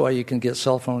that's why you can get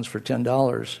cell phones for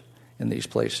 $10 in these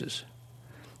places.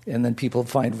 And then people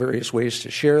find various ways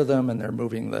to share them, and they're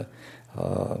moving the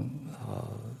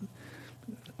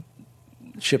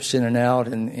chips in and out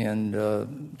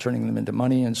and turning them into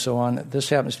money and so on. This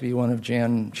happens to be one of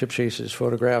Jan Chipchase's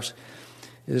photographs.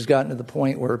 It has gotten to the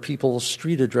point where people's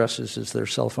street addresses is their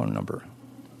cell phone number.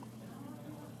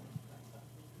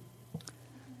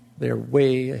 They're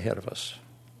way ahead of us.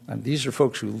 These are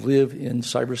folks who live in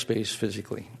cyberspace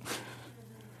physically.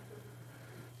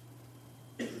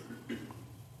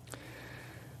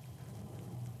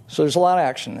 So there's a lot of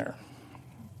action there.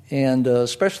 And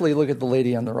especially look at the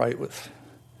lady on the right with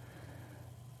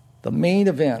the main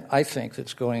event, I think,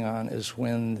 that's going on is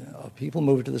when people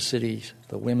move to the cities,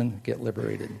 the women get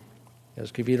liberated.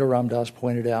 As Kavita Ramdas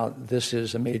pointed out, this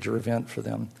is a major event for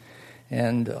them.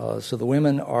 And so the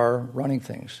women are running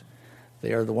things.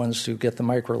 They are the ones who get the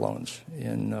microloans.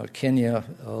 In Kenya,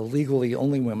 legally,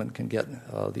 only women can get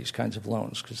these kinds of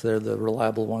loans because they're the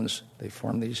reliable ones. They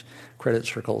form these credit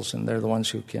circles, and they're the ones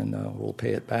who will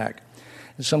pay it back.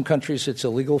 In some countries, it's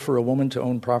illegal for a woman to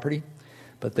own property,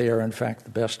 but they are, in fact, the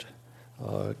best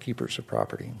keepers of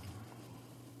property.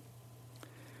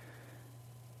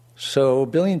 So 1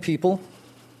 billion people,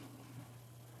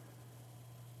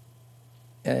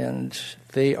 and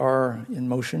they are in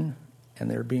motion, and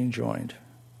they're being joined.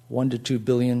 1 to 2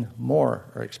 billion more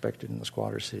are expected in the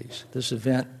squatter cities. This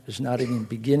event is not even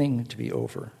beginning to be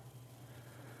over.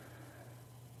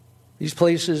 These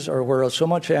places are where so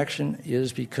much action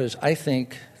is because I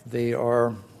think they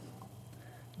are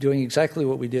doing exactly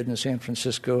what we did in San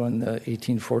Francisco in the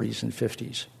 1840s and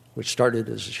 50s, which started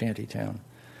as a shanty town.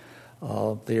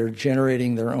 They are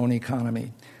generating their own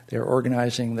economy. They are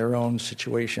organizing their own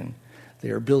situation. They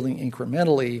are building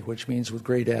incrementally, which means with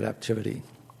great adaptivity.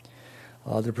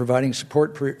 They're providing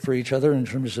support for each other in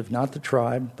terms of not the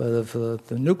tribe, but of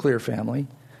the nuclear family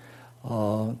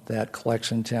that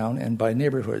collects in town and by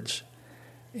neighborhoods.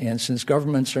 And since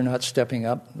governments are not stepping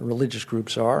up, the religious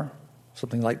groups are.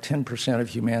 Something like 10% of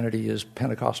humanity is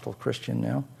Pentecostal Christian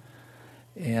now,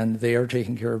 and they are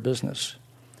taking care of business.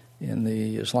 In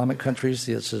the Islamic countries,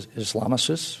 it's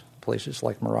Islamicists, places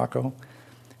like Morocco,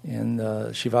 and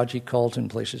Shivaji cult in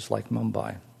places like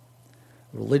Mumbai.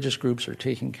 Religious groups are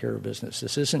taking care of business.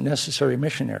 This isn't necessarily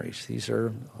missionaries. These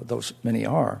are, those many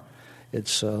are.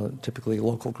 It's typically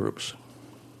local groups.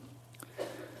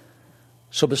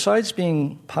 So besides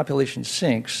being population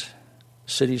sinks,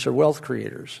 cities are wealth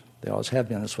creators. They always have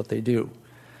been. That's what they do.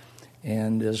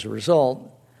 And as a result,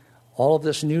 all of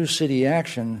this new city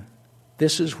action,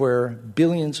 this is where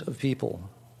billions of people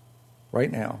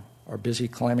right now are busy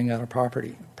climbing out of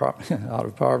poverty,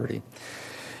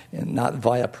 and not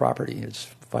via property.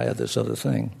 It's via this other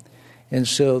thing. And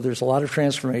so there's a lot of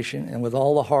transformation, and with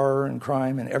all the horror and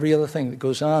crime and every other thing that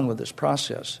goes on with this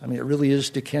process, I mean, it really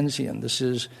is Dickensian. This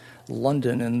is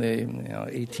London in the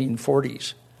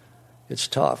 1840s. It's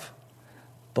tough.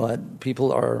 But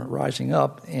people are rising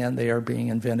up, and they are being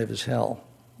inventive as hell.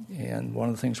 And one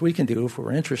of the things we can do if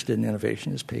we're interested in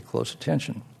innovation is pay close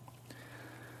attention.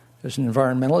 As an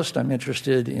environmentalist, I'm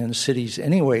interested in cities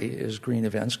anyway as green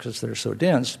events because they're so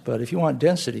dense. But if you want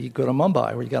density, go to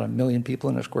Mumbai, where you got 1 million people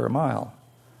in a square mile.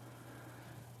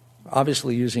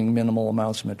 Obviously using minimal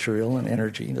amounts of material and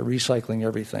energy. They're recycling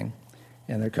everything,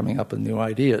 and they're coming up with new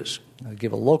ideas. I'll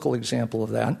give a local example of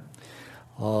that.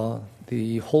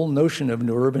 The whole notion of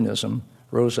new urbanism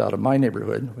rose out of my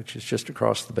neighborhood, which is just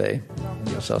across the bay in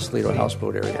the Sausalito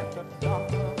houseboat area.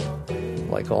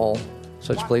 Like all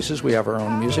such places, we have our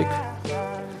own music.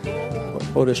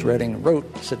 Otis Redding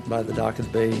wrote sitting by the dock of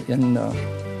the bay in the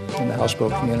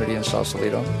houseboat community in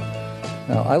Sausalito.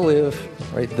 Now, I live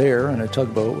right there in a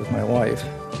tugboat with my wife.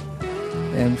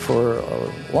 And for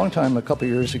a long time, a couple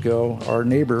years ago, our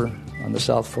neighbor on the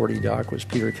South 40 dock was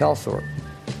Peter Calthorpe.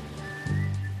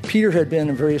 Peter had been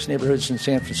in various neighborhoods in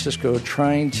San Francisco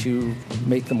trying to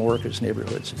make them work as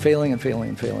neighborhoods, failing and failing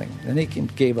and failing. Then he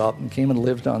gave up and came and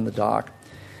lived on the dock.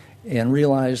 and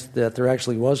realized that there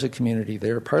actually was a community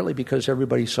there, partly because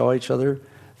everybody saw each other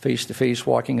face-to-face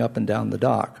walking up and down the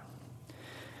dock.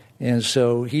 And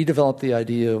so he developed the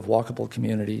idea of walkable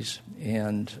communities,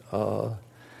 and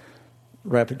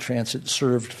rapid transit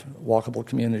served walkable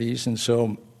communities. And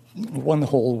so one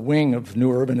whole wing of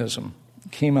new urbanism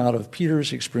came out of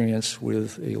Peter's experience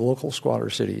with a local squatter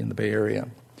city in the Bay Area.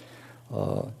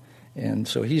 And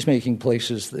so he's making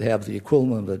places that have the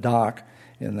equivalent of a dock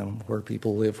in them where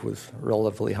people live with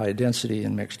relatively high density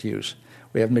and mixed use.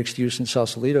 We have mixed use in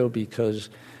Sausalito because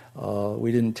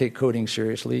we didn't take coding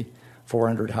seriously.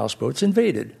 400 houseboats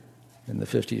invaded in the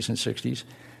 50s and 60s,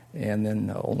 and then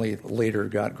only later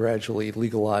got gradually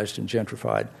legalized and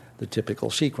gentrified, the typical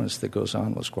sequence that goes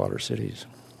on with squatter cities.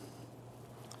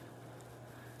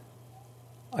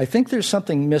 I think there's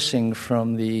something missing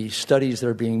from the studies that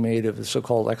are being made of the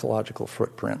so-called ecological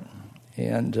footprint,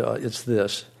 and it's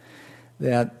this,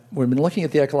 that we've been looking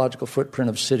at the ecological footprint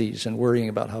of cities and worrying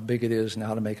about how big it is and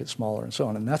how to make it smaller and so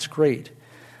on, and that's great.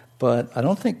 But I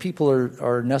don't think people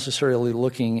are necessarily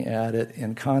looking at it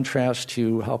in contrast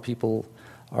to how people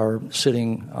are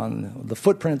sitting on the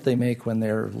footprint they make when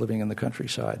they're living in the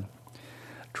countryside,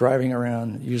 driving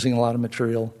around, using a lot of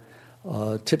material.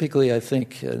 Typically, I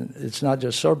think it's not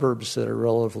just suburbs that are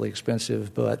relatively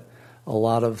expensive, but a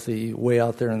lot of the way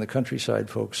out there in the countryside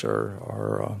folks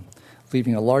are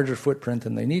leaving a larger footprint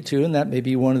than they need to, and that may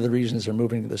be one of the reasons they're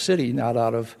moving to the city, not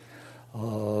out of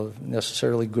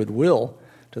necessarily goodwill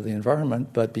to the environment,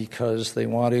 but because they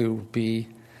want to be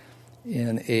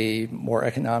in a more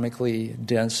economically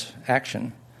dense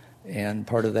action, and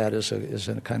part of that is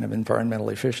a kind of environmental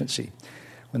efficiency.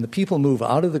 When the people move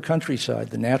out of the countryside,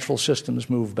 the natural systems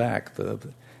move back.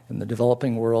 In the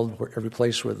developing world, where every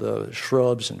place where the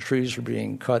shrubs and trees are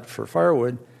being cut for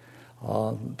firewood,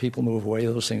 people move away,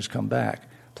 those things come back.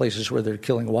 Places where they're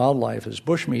killing wildlife as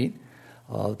bushmeat,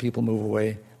 people move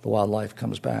away, the wildlife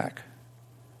comes back.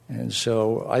 And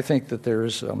so I think that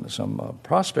there's some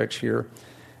prospects here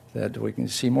that we can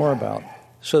see more about.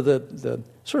 So the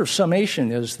sort of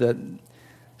summation is that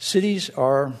cities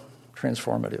are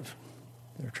transformative.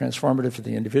 They're transformative for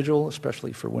the individual,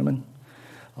 especially for women.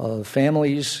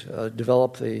 Families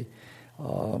develop the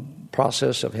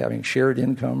process of having shared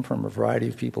income from a variety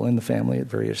of people in the family at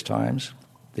various times.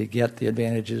 They get the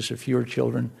advantages of fewer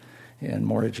children and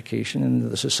more education. And in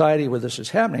the society where this is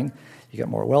happening, you get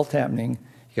more wealth happening,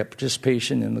 you get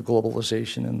participation in the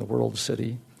globalization in the world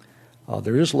city.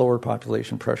 There is lower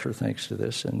population pressure thanks to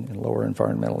this and lower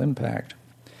environmental impact.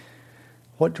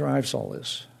 What drives all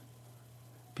this?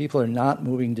 People are not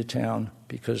moving to town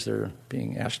because they're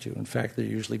being asked to. In fact, they're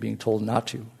usually being told not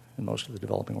to in most of the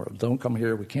developing world. Don't come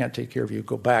here, we can't take care of you,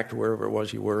 go back to wherever it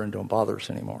was you were and don't bother us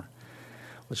anymore.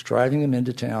 What's driving them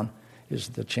into town is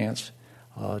the chance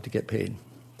to get paid,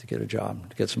 to get a job,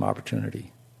 to get some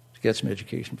opportunity, to get some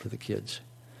education for the kids,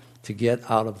 to get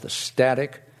out of the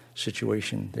static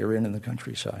situation they're in the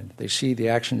countryside. They see the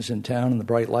actions in town and the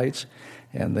bright lights,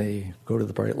 and they go to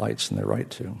the bright lights, and they're right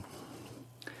to.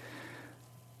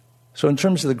 So in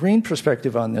terms of the green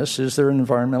perspective on this, is there an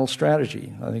environmental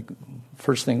strategy? I think the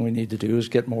first thing we need to do is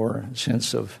get more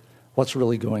sense of what's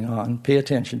really going on, pay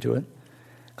attention to it,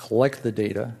 collect the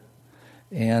data,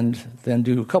 and then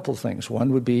do a couple of things.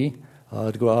 One would be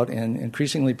to go out and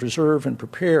increasingly preserve and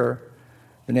prepare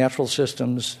the natural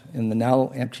systems in the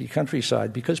now empty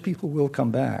countryside, because people will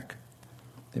come back.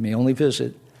 They may only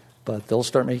visit, but they'll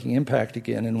start making impact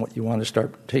again, and what you want to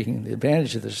start taking the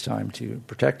advantage of this time to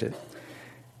protect it.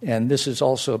 And this is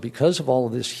also because of all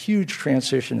of this huge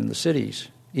transition in the cities,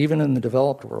 even in the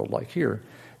developed world like here,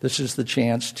 this is the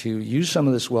chance to use some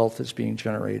of this wealth that's being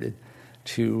generated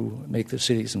to make the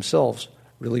cities themselves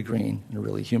really green and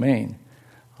really humane.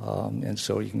 And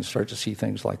so you can start to see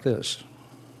things like this.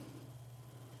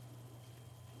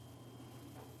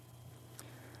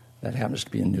 That happens to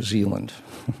be in New Zealand.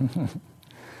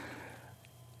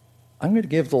 I'm going to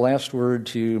give the last word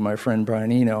to my friend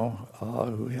Brian Eno,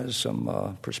 who has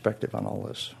some perspective on all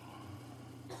this.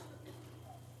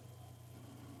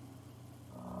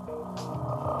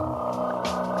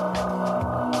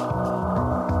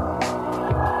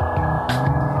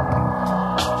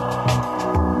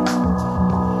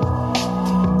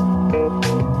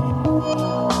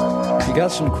 If you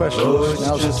got some questions,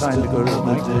 now's the time to go to the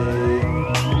mic.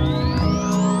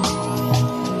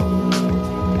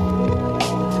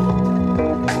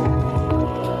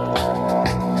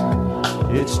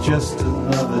 It's just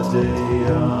another day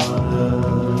on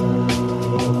earth.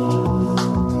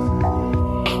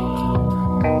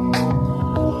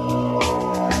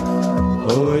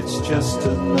 Oh, it's just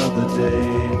another day.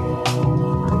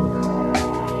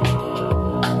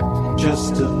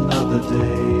 just another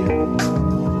day.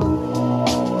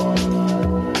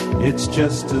 It's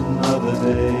just another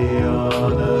day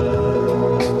on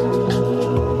earth.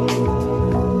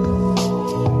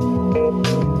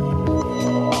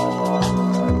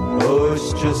 Oh,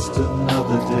 it's just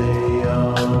another day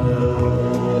on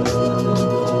earth.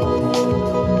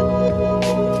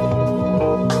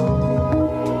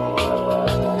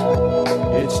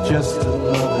 It's just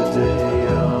another day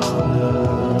on earth.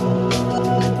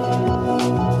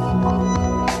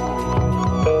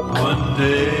 One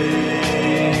day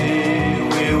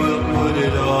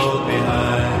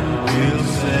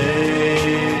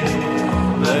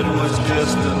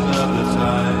just another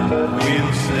time.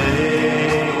 We'll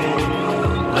say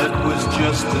that was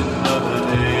just another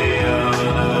day on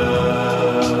earth.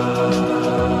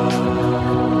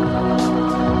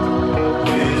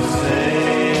 We'll say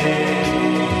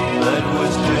that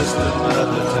was just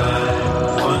another time.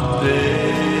 One day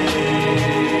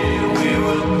we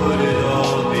will put it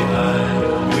all behind.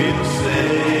 We'll say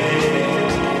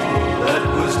that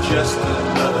was just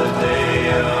another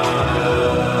day on earth.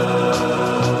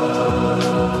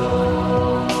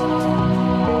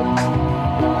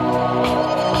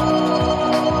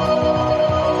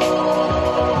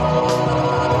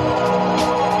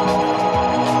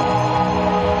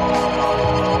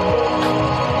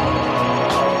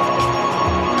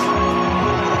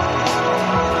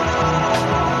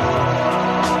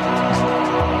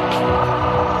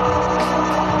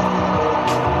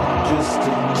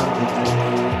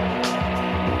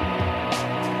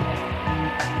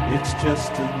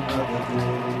 Just another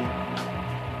day.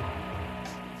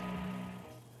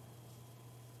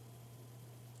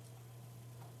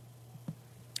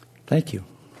 Thank you.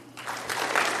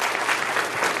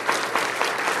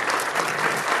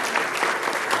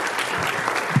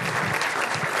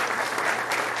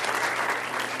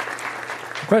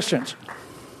 Questions?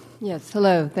 Yes,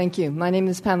 hello, thank you. My name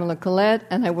is Pamela Collette,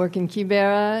 and I work in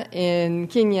Kibera in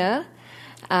Kenya.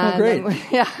 And great.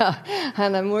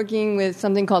 And I'm working with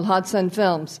something called Hot Sun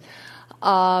Films.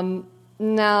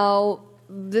 Now,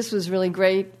 this was really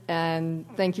great, and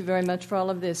thank you very much for all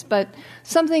of this. But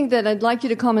something that I'd like you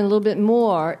to comment a little bit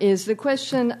more is the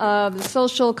question of the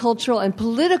social, cultural, and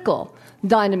political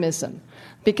dynamism.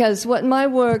 Because what my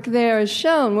work there has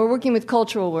shown, we're working with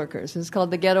cultural workers. It's called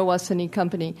the Ghetto Wasani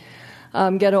Company,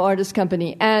 Ghetto Artist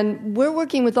Company. And we're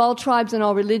working with all tribes and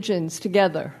all religions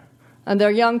together. And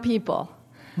they're young people.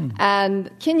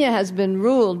 And Kenya has been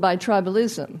ruled by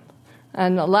tribalism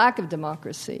and a lack of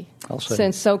democracy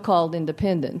since so-called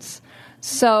independence.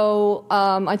 So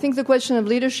I think the question of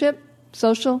leadership,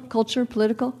 social, culture,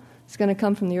 political, is going to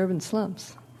come from the urban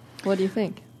slums. What do you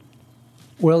think?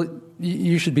 Well,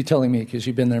 you should be telling me because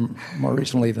you've been there more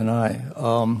recently than I.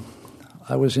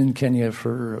 I was in Kenya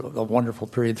for a wonderful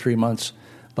period, 3 months,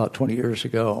 about 20 years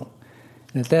ago.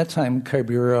 And at that time,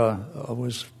 Kibera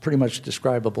was pretty much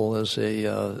describable as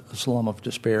a slum of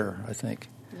despair, I think.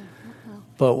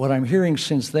 But what I'm hearing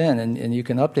since then, and you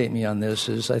can update me on this,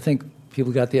 is I think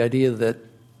people got the idea that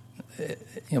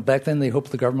back then they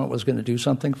hoped the government was going to do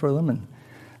something for them, and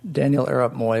Daniel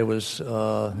Arap Moi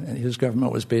and his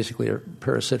government was basically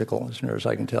parasitical, as near as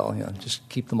I can tell. Just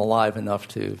keep them alive enough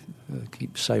to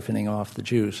keep siphoning off the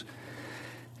juice.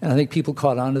 And I think people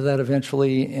caught on to that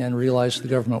eventually and realized the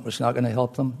government was not going to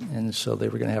help them, and so they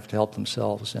were going to have to help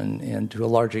themselves and to a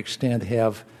large extent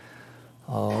have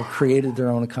created their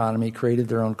own economy, created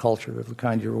their own culture of the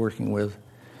kind you're working with,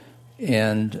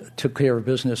 and took care of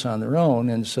business on their own.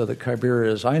 And so that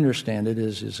Kibera, as I understand it,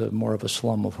 is more of a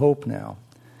slum of hope now.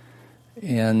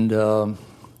 And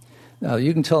now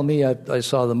you can tell me, I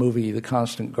saw the movie The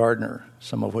Constant Gardener,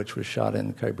 some of which was shot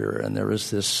in Kibera, and there was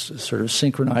this sort of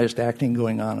synchronized acting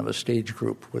going on of a stage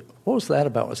group. What was that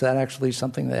about? Was that actually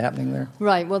something that's happening there?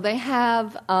 Right. Well, they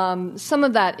have some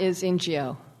of that is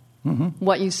NGO. Mm-hmm.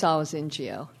 What you saw was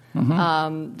NGO.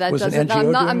 Mm-hmm. That was doesn't.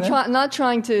 an NGO I'm not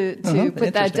trying to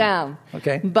put that down.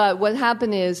 Okay. But what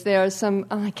happened is there are some.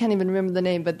 I can't even remember the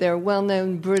name, but they're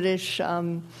well-known British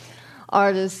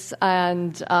artists,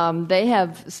 and they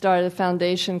have started a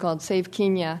foundation called Save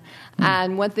Kenya.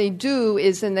 And what they do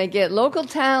is then they get local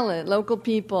talent, local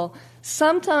people.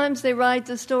 Sometimes they write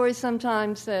the stories,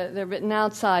 sometimes they're written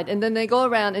outside. And then they go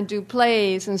around and do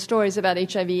plays and stories about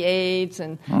HIV/AIDS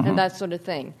and that sort of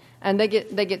thing. And they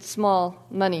get small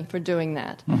money for doing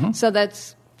that. So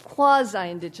that's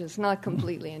quasi-indigenous, not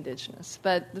completely indigenous.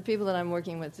 But the people that I'm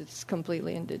working with, it's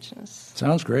completely indigenous.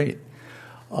 Sounds great.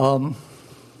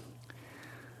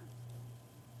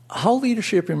 How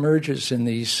leadership emerges in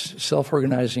these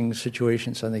self-organizing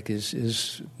situations, I think,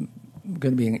 is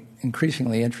going to be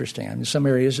increasingly interesting. I mean, in some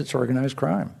areas it's organized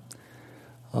crime.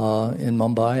 In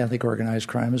Mumbai, I think organized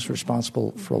crime is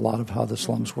responsible for a lot of how the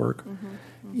slums work.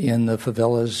 In the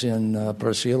favelas in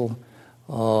Brazil,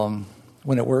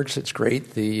 when it works, it's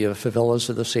great. The favelas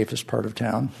are the safest part of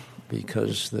town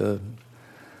because the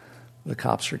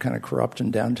cops are kind of corrupt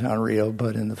in downtown Rio,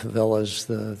 but in the favelas,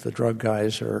 the drug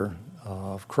guys are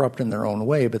corrupt in their own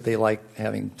way, but they like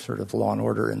having sort of law and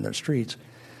order in their streets.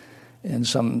 And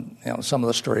some of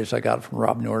the stories I got from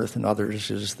Rob North and others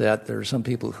is that there are some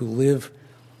people who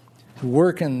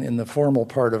work in the formal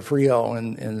part of Rio,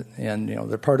 and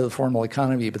they're part of the formal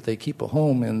economy, but they keep a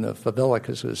home in the favela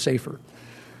because it's safer.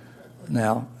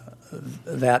 Now,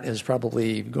 that has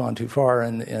probably gone too far,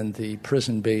 and the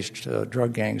prison-based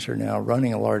drug gangs are now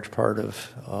running a large part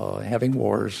of having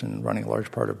wars and running a large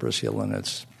part of Brazil, and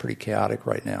it's pretty chaotic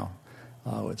right now.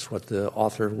 It's what the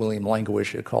author William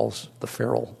Langewiesche calls the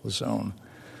feral zone.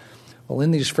 Well,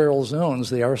 in these feral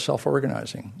zones, they are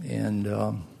self-organizing, and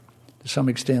to some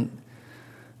extent,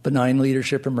 benign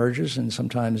leadership emerges, and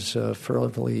sometimes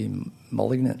fairly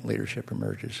malignant leadership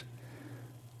emerges.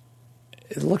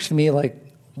 It looks to me like,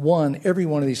 every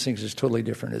one of these things is totally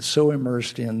different. It's so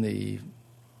immersed in the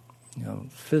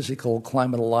physical,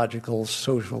 climatological,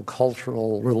 social,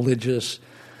 cultural, religious,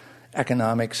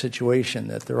 economic situation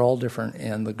that they're all different,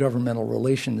 and the governmental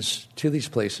relations to these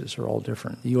places are all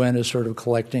different. The UN is sort of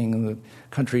collecting the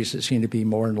countries that seem to be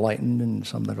more enlightened and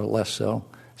some that are less so.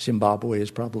 Zimbabwe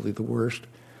is probably the worst.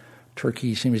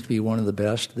 Turkey seems to be one of the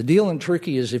best. The deal in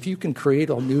Turkey is if you can create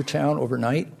a new town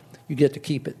overnight, you get to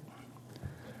keep it.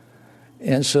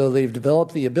 And so they've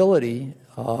developed the ability,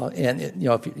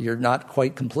 if you're not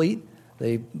quite complete,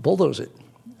 they bulldoze it.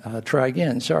 Try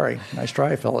again. Sorry. Nice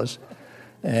try, fellas.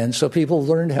 And so people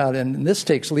learned how to, and this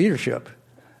takes leadership.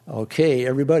 Okay,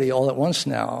 everybody all at once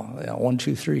now. 1,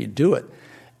 2, 3, do it.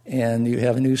 And you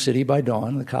have a new city by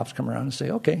dawn. The cops come around and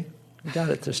say, okay, we got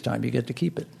it this time. You get to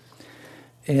keep it.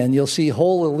 And you'll see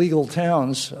whole illegal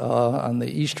towns on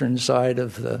the eastern side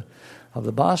of the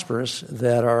Bosporus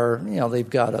that are, they've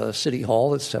got a city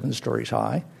hall that's 7 stories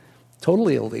high,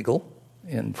 totally illegal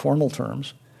in formal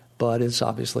terms, but it's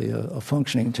obviously a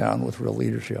functioning town with real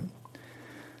leadership.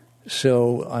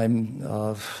 So I'm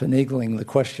finagling the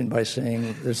question by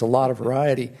saying there's a lot of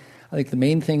variety. I think the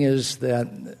main thing is that,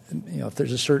 if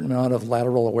there's a certain amount of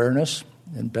lateral awareness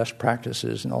and best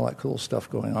practices and all that cool stuff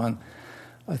going on,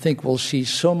 I think we'll see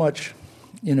so much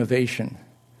innovation.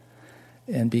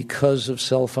 And because of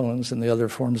cell phones and the other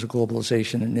forms of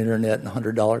globalization and internet and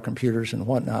 $100 computers and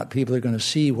whatnot, people are going to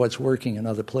see what's working in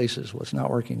other places, what's not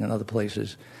working in other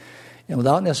places. And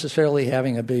without necessarily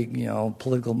having a big,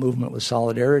 political movement with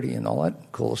solidarity and all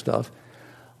that cool stuff,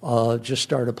 just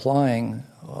start applying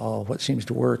what seems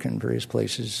to work in various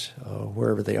places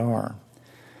wherever they are.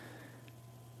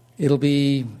 It'll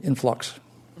be in flux.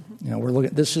 We're looking.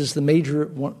 This is the major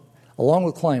one, along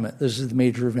with climate. This is the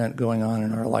major event going on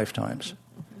in our lifetimes,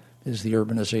 is the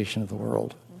urbanization of the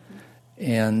world.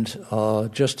 And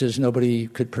just as nobody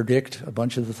could predict a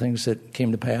bunch of the things that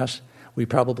came to pass, we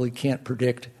probably can't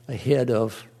predict ahead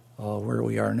of where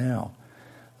we are now.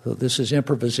 So this is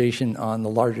improvisation on the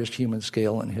largest human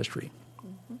scale in history.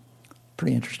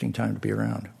 Pretty interesting time to be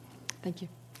around. Thank you.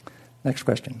 Next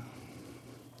question.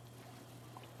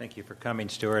 Thank you for coming,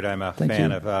 Stuart. I'm a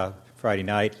fan of Friday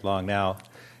night, Long Now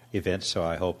events, so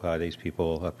I hope these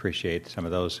people appreciate some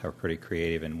of those are pretty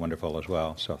creative and wonderful as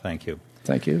well. So thank you.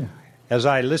 Thank you. As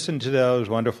I listen to those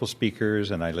wonderful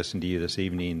speakers and I listen to you this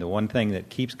evening, the one thing that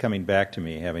keeps coming back to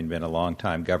me, having been a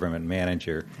long-time government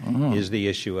manager, is the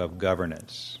issue of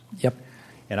governance. Yep.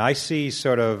 And I see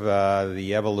sort of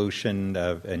the evolution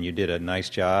of, and you did a nice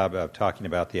job of talking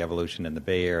about the evolution in the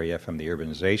Bay Area from the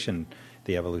urbanization,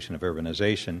 the evolution of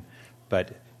urbanization,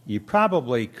 but you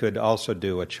probably could also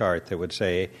do a chart that would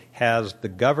say, has the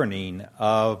governing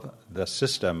of the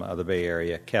system of the Bay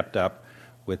Area kept up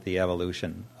with the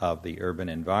evolution of the urban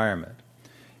environment?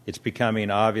 It's becoming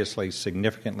obviously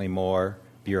significantly more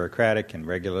bureaucratic and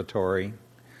regulatory.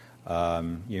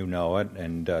 You know it,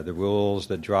 and the rules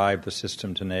that drive the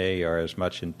system today are as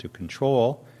much into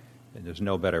control. There's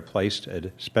no better place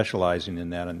specializing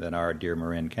in that than our dear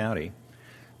Marin County.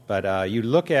 But you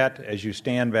look at, as you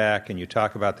stand back and you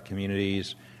talk about the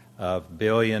communities of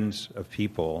billions of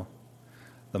people,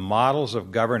 the models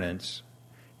of governance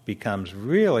becomes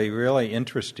really, really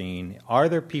interesting. Are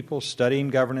there people studying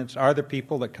governance? Are there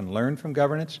people that can learn from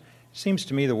governance? It seems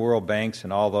to me the World Banks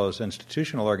and all those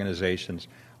institutional organizations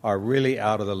are really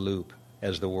out of the loop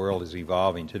as the world is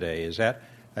evolving today. Is that,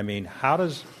 I mean, how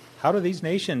do these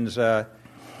nations,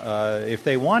 if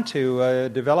they want to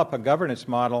develop a governance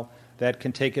model that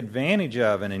can take advantage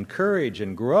of and encourage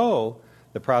and grow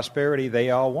the prosperity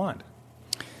they all want?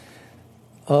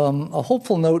 A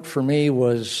hopeful note for me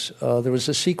was there was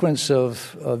a sequence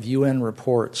of UN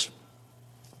reports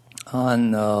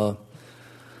on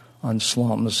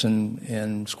slums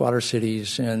and squatter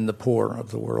cities and the poor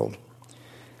of the world.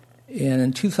 And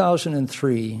in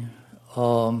 2003,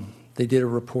 they did a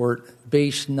report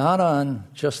based not on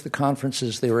just the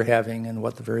conferences they were having and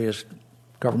what the various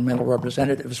governmental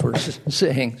representatives were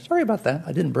saying. Sorry about that.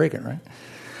 I didn't break it, right?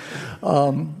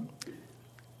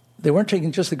 They weren't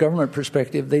taking just the government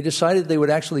perspective. They decided they would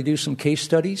actually do some case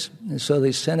studies. And so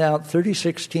they sent out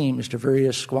 36 teams to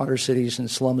various squatter cities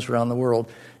and slums around the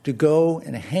world to go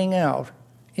and hang out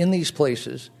in these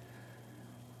places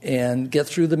and get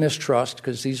through the mistrust,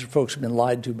 because these are folks who've been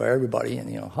lied to by everybody.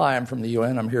 And, hi, I'm from the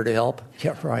UN. I'm here to help.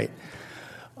 Yeah, right.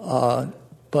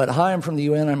 But hi, I'm from the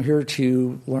UN. I'm here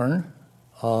to learn.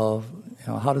 How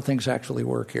do things actually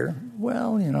work here?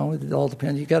 Well, it all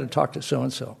depends. You got to talk to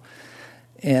so-and-so.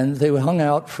 And they hung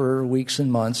out for weeks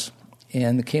and months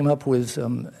and came up with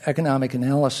economic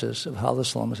analysis of how the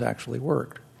slums actually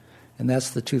worked. And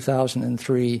that's the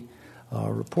 2003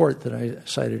 report that I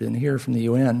cited in here from the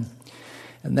UN.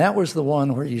 And that was the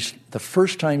one where the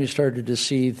first time you started to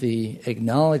see the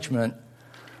acknowledgement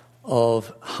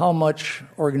of how much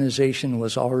organization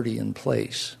was already in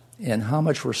place and how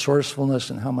much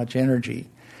resourcefulness and how much energy,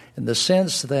 in the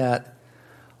sense that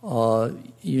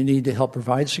you need to help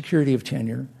provide security of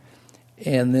tenure.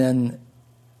 And then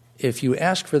if you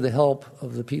ask for the help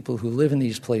of the people who live in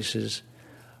these places,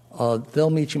 they'll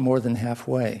meet you more than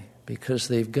halfway, because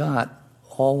they've got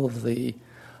all of the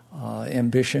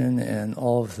ambition and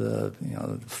all of the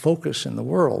focus in the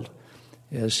world.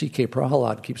 As C.K.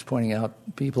 Prahalad keeps pointing out,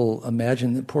 people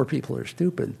imagine that poor people are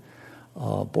stupid.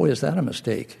 Boy, is that a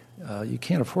mistake. You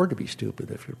can't afford to be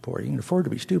stupid if you're poor. You can afford to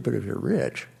be stupid if you're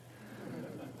rich.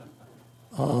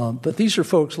 But these are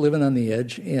folks living on the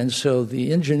edge, and so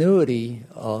the ingenuity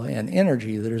and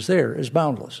energy that is there is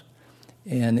boundless.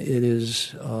 And it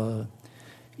is not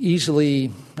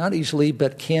easily,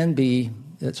 but can be,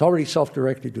 it's already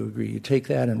self-directed to a degree. You take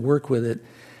that and work with it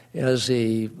as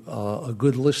a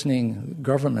good listening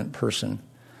government person,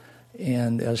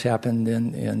 and as happened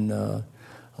in the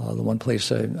one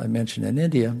place I mentioned in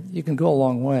India, you can go a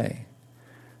long way.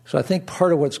 So I think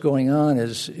part of what's going on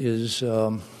is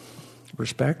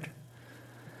respect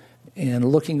and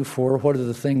looking for what are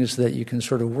the things that you can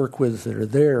sort of work with that are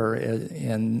there,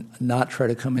 and not try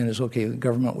to come in as, okay, the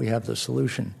government, we have the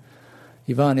solution.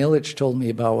 Ivan Illich told me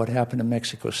about what happened in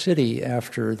Mexico City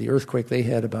after the earthquake they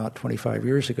had about 25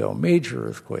 years ago, major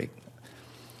earthquake.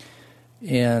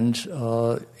 And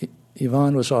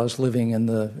Ivan was always living in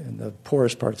the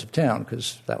poorest parts of town,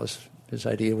 because that was his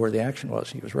idea where the action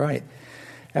was. He was right.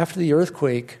 After the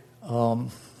earthquake,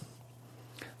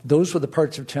 those were the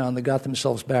parts of town that got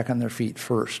themselves back on their feet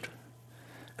first,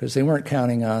 because they weren't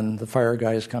counting on the fire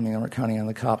guys coming, they weren't counting on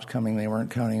the cops coming, they weren't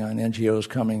counting on NGOs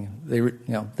coming. They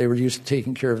were used to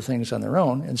taking care of things on their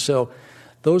own. And so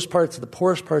those parts, the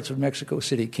poorest parts of Mexico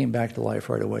City, came back to life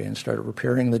right away and started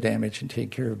repairing the damage and taking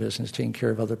care of business, taking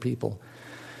care of other people.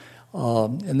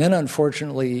 And then,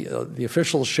 unfortunately, the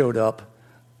officials showed up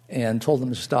and told them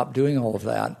to stop doing all of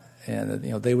that, and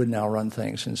they would now run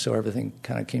things, and so everything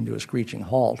kind of came to a screeching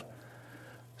halt.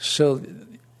 So,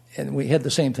 and we had the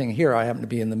same thing here. I happened to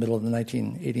be in the middle of the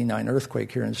 1989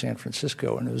 earthquake here in San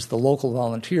Francisco, and it was the local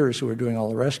volunteers who were doing all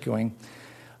the rescuing.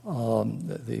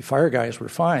 The fire guys were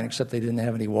fine, except they didn't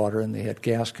have any water, and they had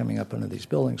gas coming up into these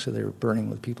buildings, so they were burning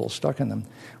with people stuck in them.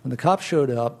 When the cops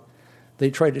showed up, they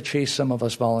tried to chase some of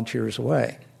us volunteers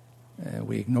away, and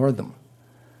we ignored them.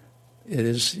 It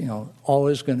is,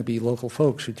 always going to be local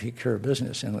folks who take care of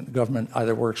business, and the government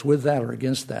either works with that or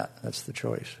against that. That's the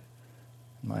choice,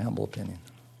 in my humble opinion.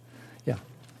 Yeah.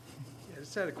 I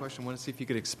just had a question. I wanted to see if you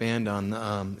could expand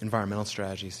on environmental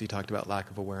strategy. So you talked about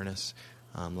lack of awareness,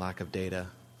 lack of data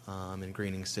in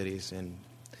greening cities, and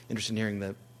interested in hearing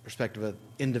the perspective of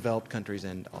in developed countries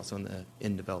and also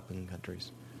in developing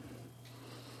countries.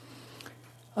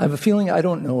 I have a feeling I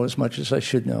don't know as much as I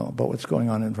should know about what's going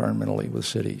on environmentally with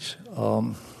cities.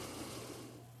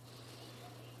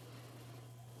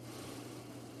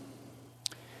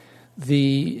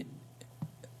 The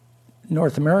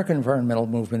North American environmental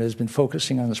movement has been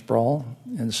focusing on the sprawl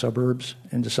in the suburbs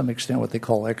and to some extent what they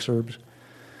call exurbs,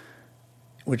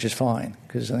 which is fine,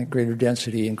 because I think greater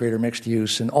density and greater mixed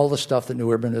use and all the stuff that new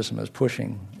urbanism is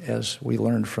pushing, as we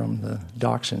learned from the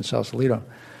docks in Sausalito,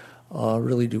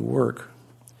 really do work.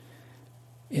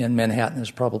 And Manhattan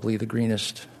is probably the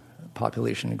greenest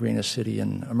population, the greenest city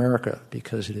in America,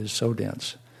 because it is so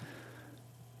dense.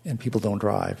 And people don't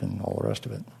drive and all the rest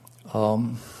of it.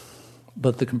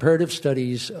 But the comparative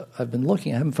studies I've been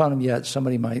looking at, I haven't found them yet.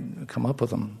 Somebody might come up with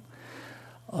them.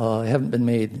 Haven't been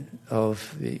made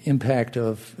of the impact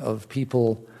of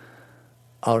people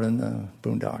out in the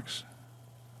boondocks.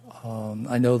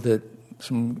 I know that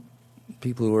some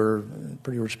people who are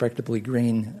pretty respectably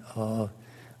green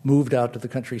moved out to the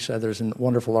countryside. There's a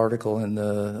wonderful article in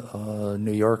the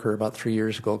New Yorker about 3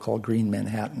 years ago called Green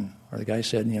Manhattan, where the guy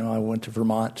said, I went to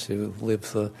Vermont to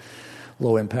live the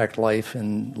low-impact life,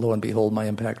 and lo and behold, my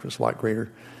impact was a lot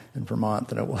greater in Vermont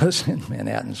than it was in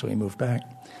Manhattan, so he moved back.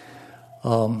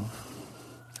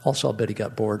 Also, I'll bet he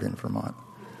got bored in Vermont.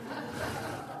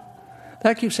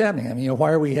 That keeps happening.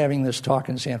 Why are we having this talk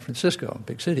in San Francisco, a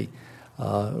big city?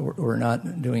 We're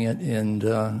not doing it in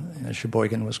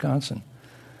Sheboygan, Wisconsin.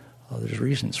 There's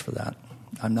reasons for that.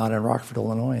 I'm not in Rockford,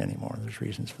 Illinois anymore. There's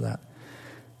reasons for that.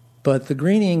 But the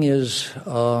greening is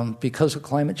because of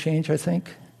climate change, I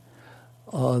think.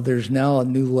 There's now a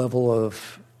new level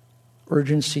of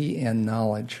urgency and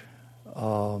knowledge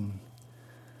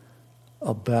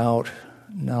about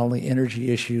not only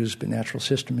energy issues, but natural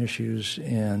system issues,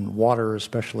 and water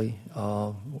especially.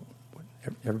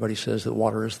 Everybody says that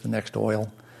water is the next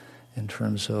oil in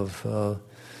terms of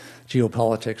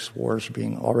geopolitics. Wars are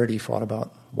being already fought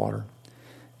about water,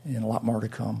 and a lot more to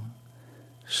come.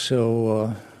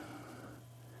 So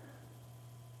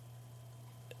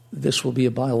this will be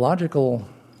a biological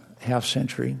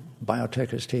half-century.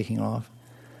 Biotech is taking off.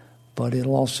 But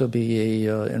it'll also be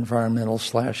a environmental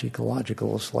 /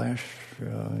 ecological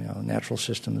 / natural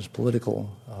systems political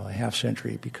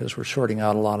half-century, because we're sorting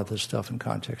out a lot of this stuff in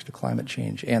context of climate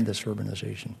change and this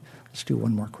urbanization. Let's do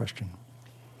one more question.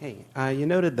 Hey, you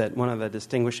noted that one of the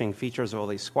distinguishing features of all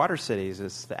these squatter cities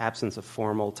is the absence of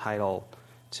formal title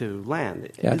to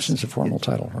land. Absence of formal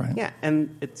title, right. Yeah,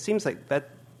 and it seems like that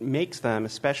makes them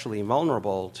especially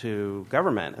vulnerable to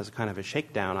government as a kind of a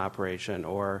shakedown operation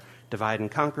or divide and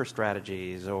conquer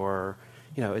strategies, or,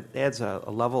 it adds a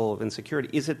level of insecurity.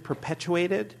 Is it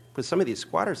perpetuated? Because some of these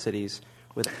squatter cities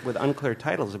with unclear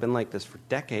titles have been like this for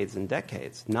decades and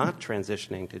decades, not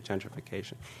transitioning to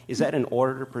gentrification. Is that in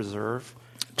order to preserve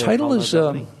their title is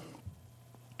a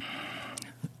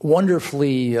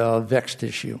wonderfully vexed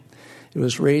issue. It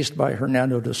was raised by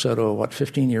Hernando de Soto,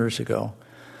 15 years ago,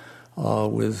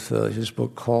 with his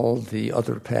book called The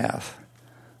Other Path,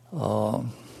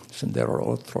 Sendero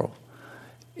Otro.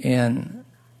 And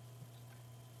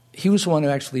he was the one who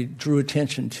actually drew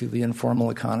attention to the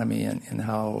informal economy and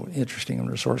how interesting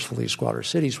and resourceful these squatter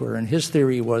cities were. And his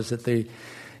theory was that they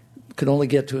could only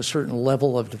get to a certain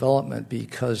level of development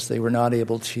because they were not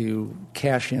able to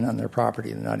cash in on their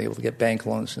property. They're not able to get bank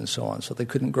loans and so on. So they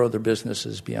couldn't grow their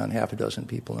businesses beyond half a dozen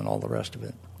people and all the rest of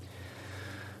it.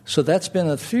 So that's been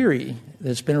a theory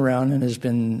that's been around and has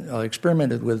been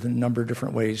experimented with in a number of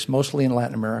different ways, mostly in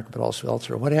Latin America, but also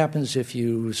elsewhere. What happens if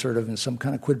you sort of, in some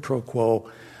kind of quid pro quo,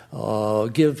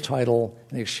 give title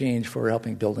in exchange for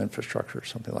helping build infrastructure or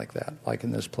something like that, like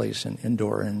in this place in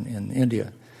Indore in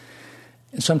India?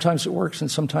 And sometimes it works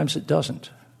and sometimes it doesn't.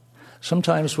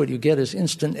 Sometimes what you get is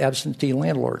instant absentee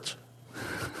landlords.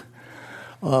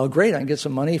 Great, I can get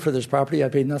some money for this property I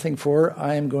paid nothing for.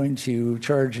 I am going to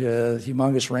charge a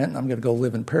humongous rent, and I'm going to go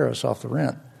live in Paris off the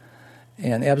rent.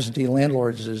 And absentee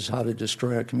landlords is how to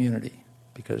destroy a community,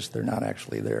 because they're not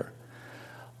actually there.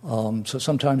 So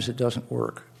sometimes it doesn't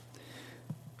work.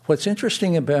 What's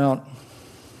interesting about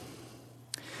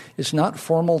it's not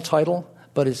formal title,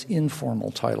 but it's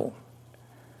informal title.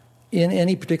 In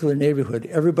any particular neighborhood,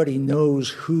 everybody knows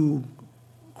who,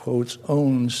 quotes,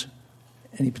 owns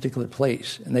any particular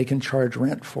place, and they can charge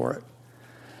rent for it.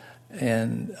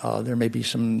 And there may be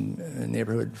some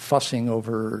neighborhood fussing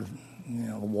over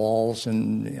walls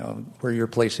and where your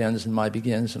place ends and mine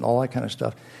begins and all that kind of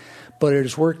stuff. But it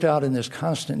is worked out in this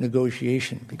constant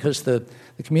negotiation because the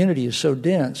community is so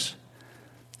dense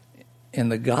and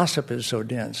the gossip is so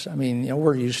dense. I mean,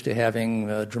 we're used to having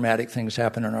dramatic things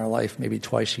happen in our life maybe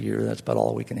twice a year. That's about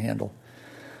all we can handle.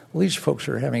 Well, these folks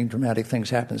are having dramatic things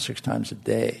happen 6 times a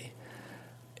day.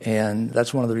 And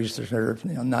that's one of the reasons they're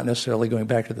not necessarily going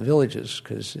back to the villages,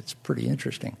 because it's pretty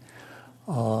interesting.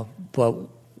 But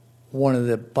one of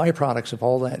the byproducts of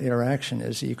all that interaction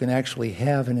is that you can actually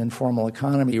have an informal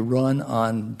economy run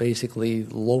on basically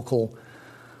locally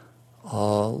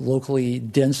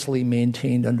densely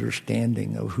maintained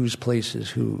understanding of whose place is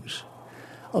whose.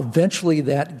 Eventually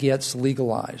that gets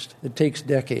legalized. It takes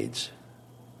decades.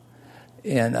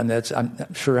 And that's,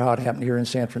 I'm sure how it happened here in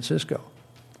San Francisco.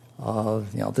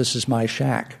 This is my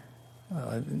shack.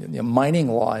 Mining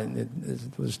law it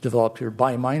was developed here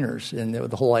by miners, and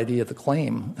the whole idea of the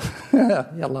claim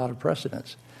had a lot of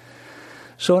precedence.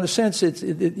 So in a sense,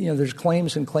 there's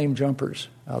claims and claim jumpers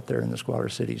out there in the squatter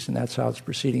cities, and that's how it's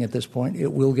proceeding at this point.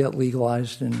 It will get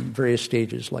legalized in various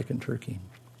stages, like in Turkey.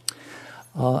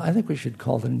 I think we should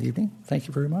call it an evening. Thank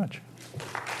you very much.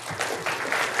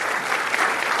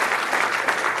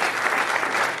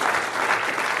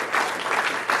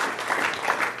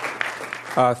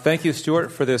 Thank you,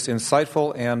 Stuart, for this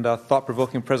insightful and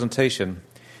thought-provoking presentation.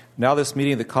 Now this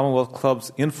meeting of the Commonwealth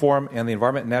Club's Inform and the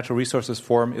Environment and Natural Resources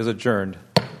Forum is adjourned.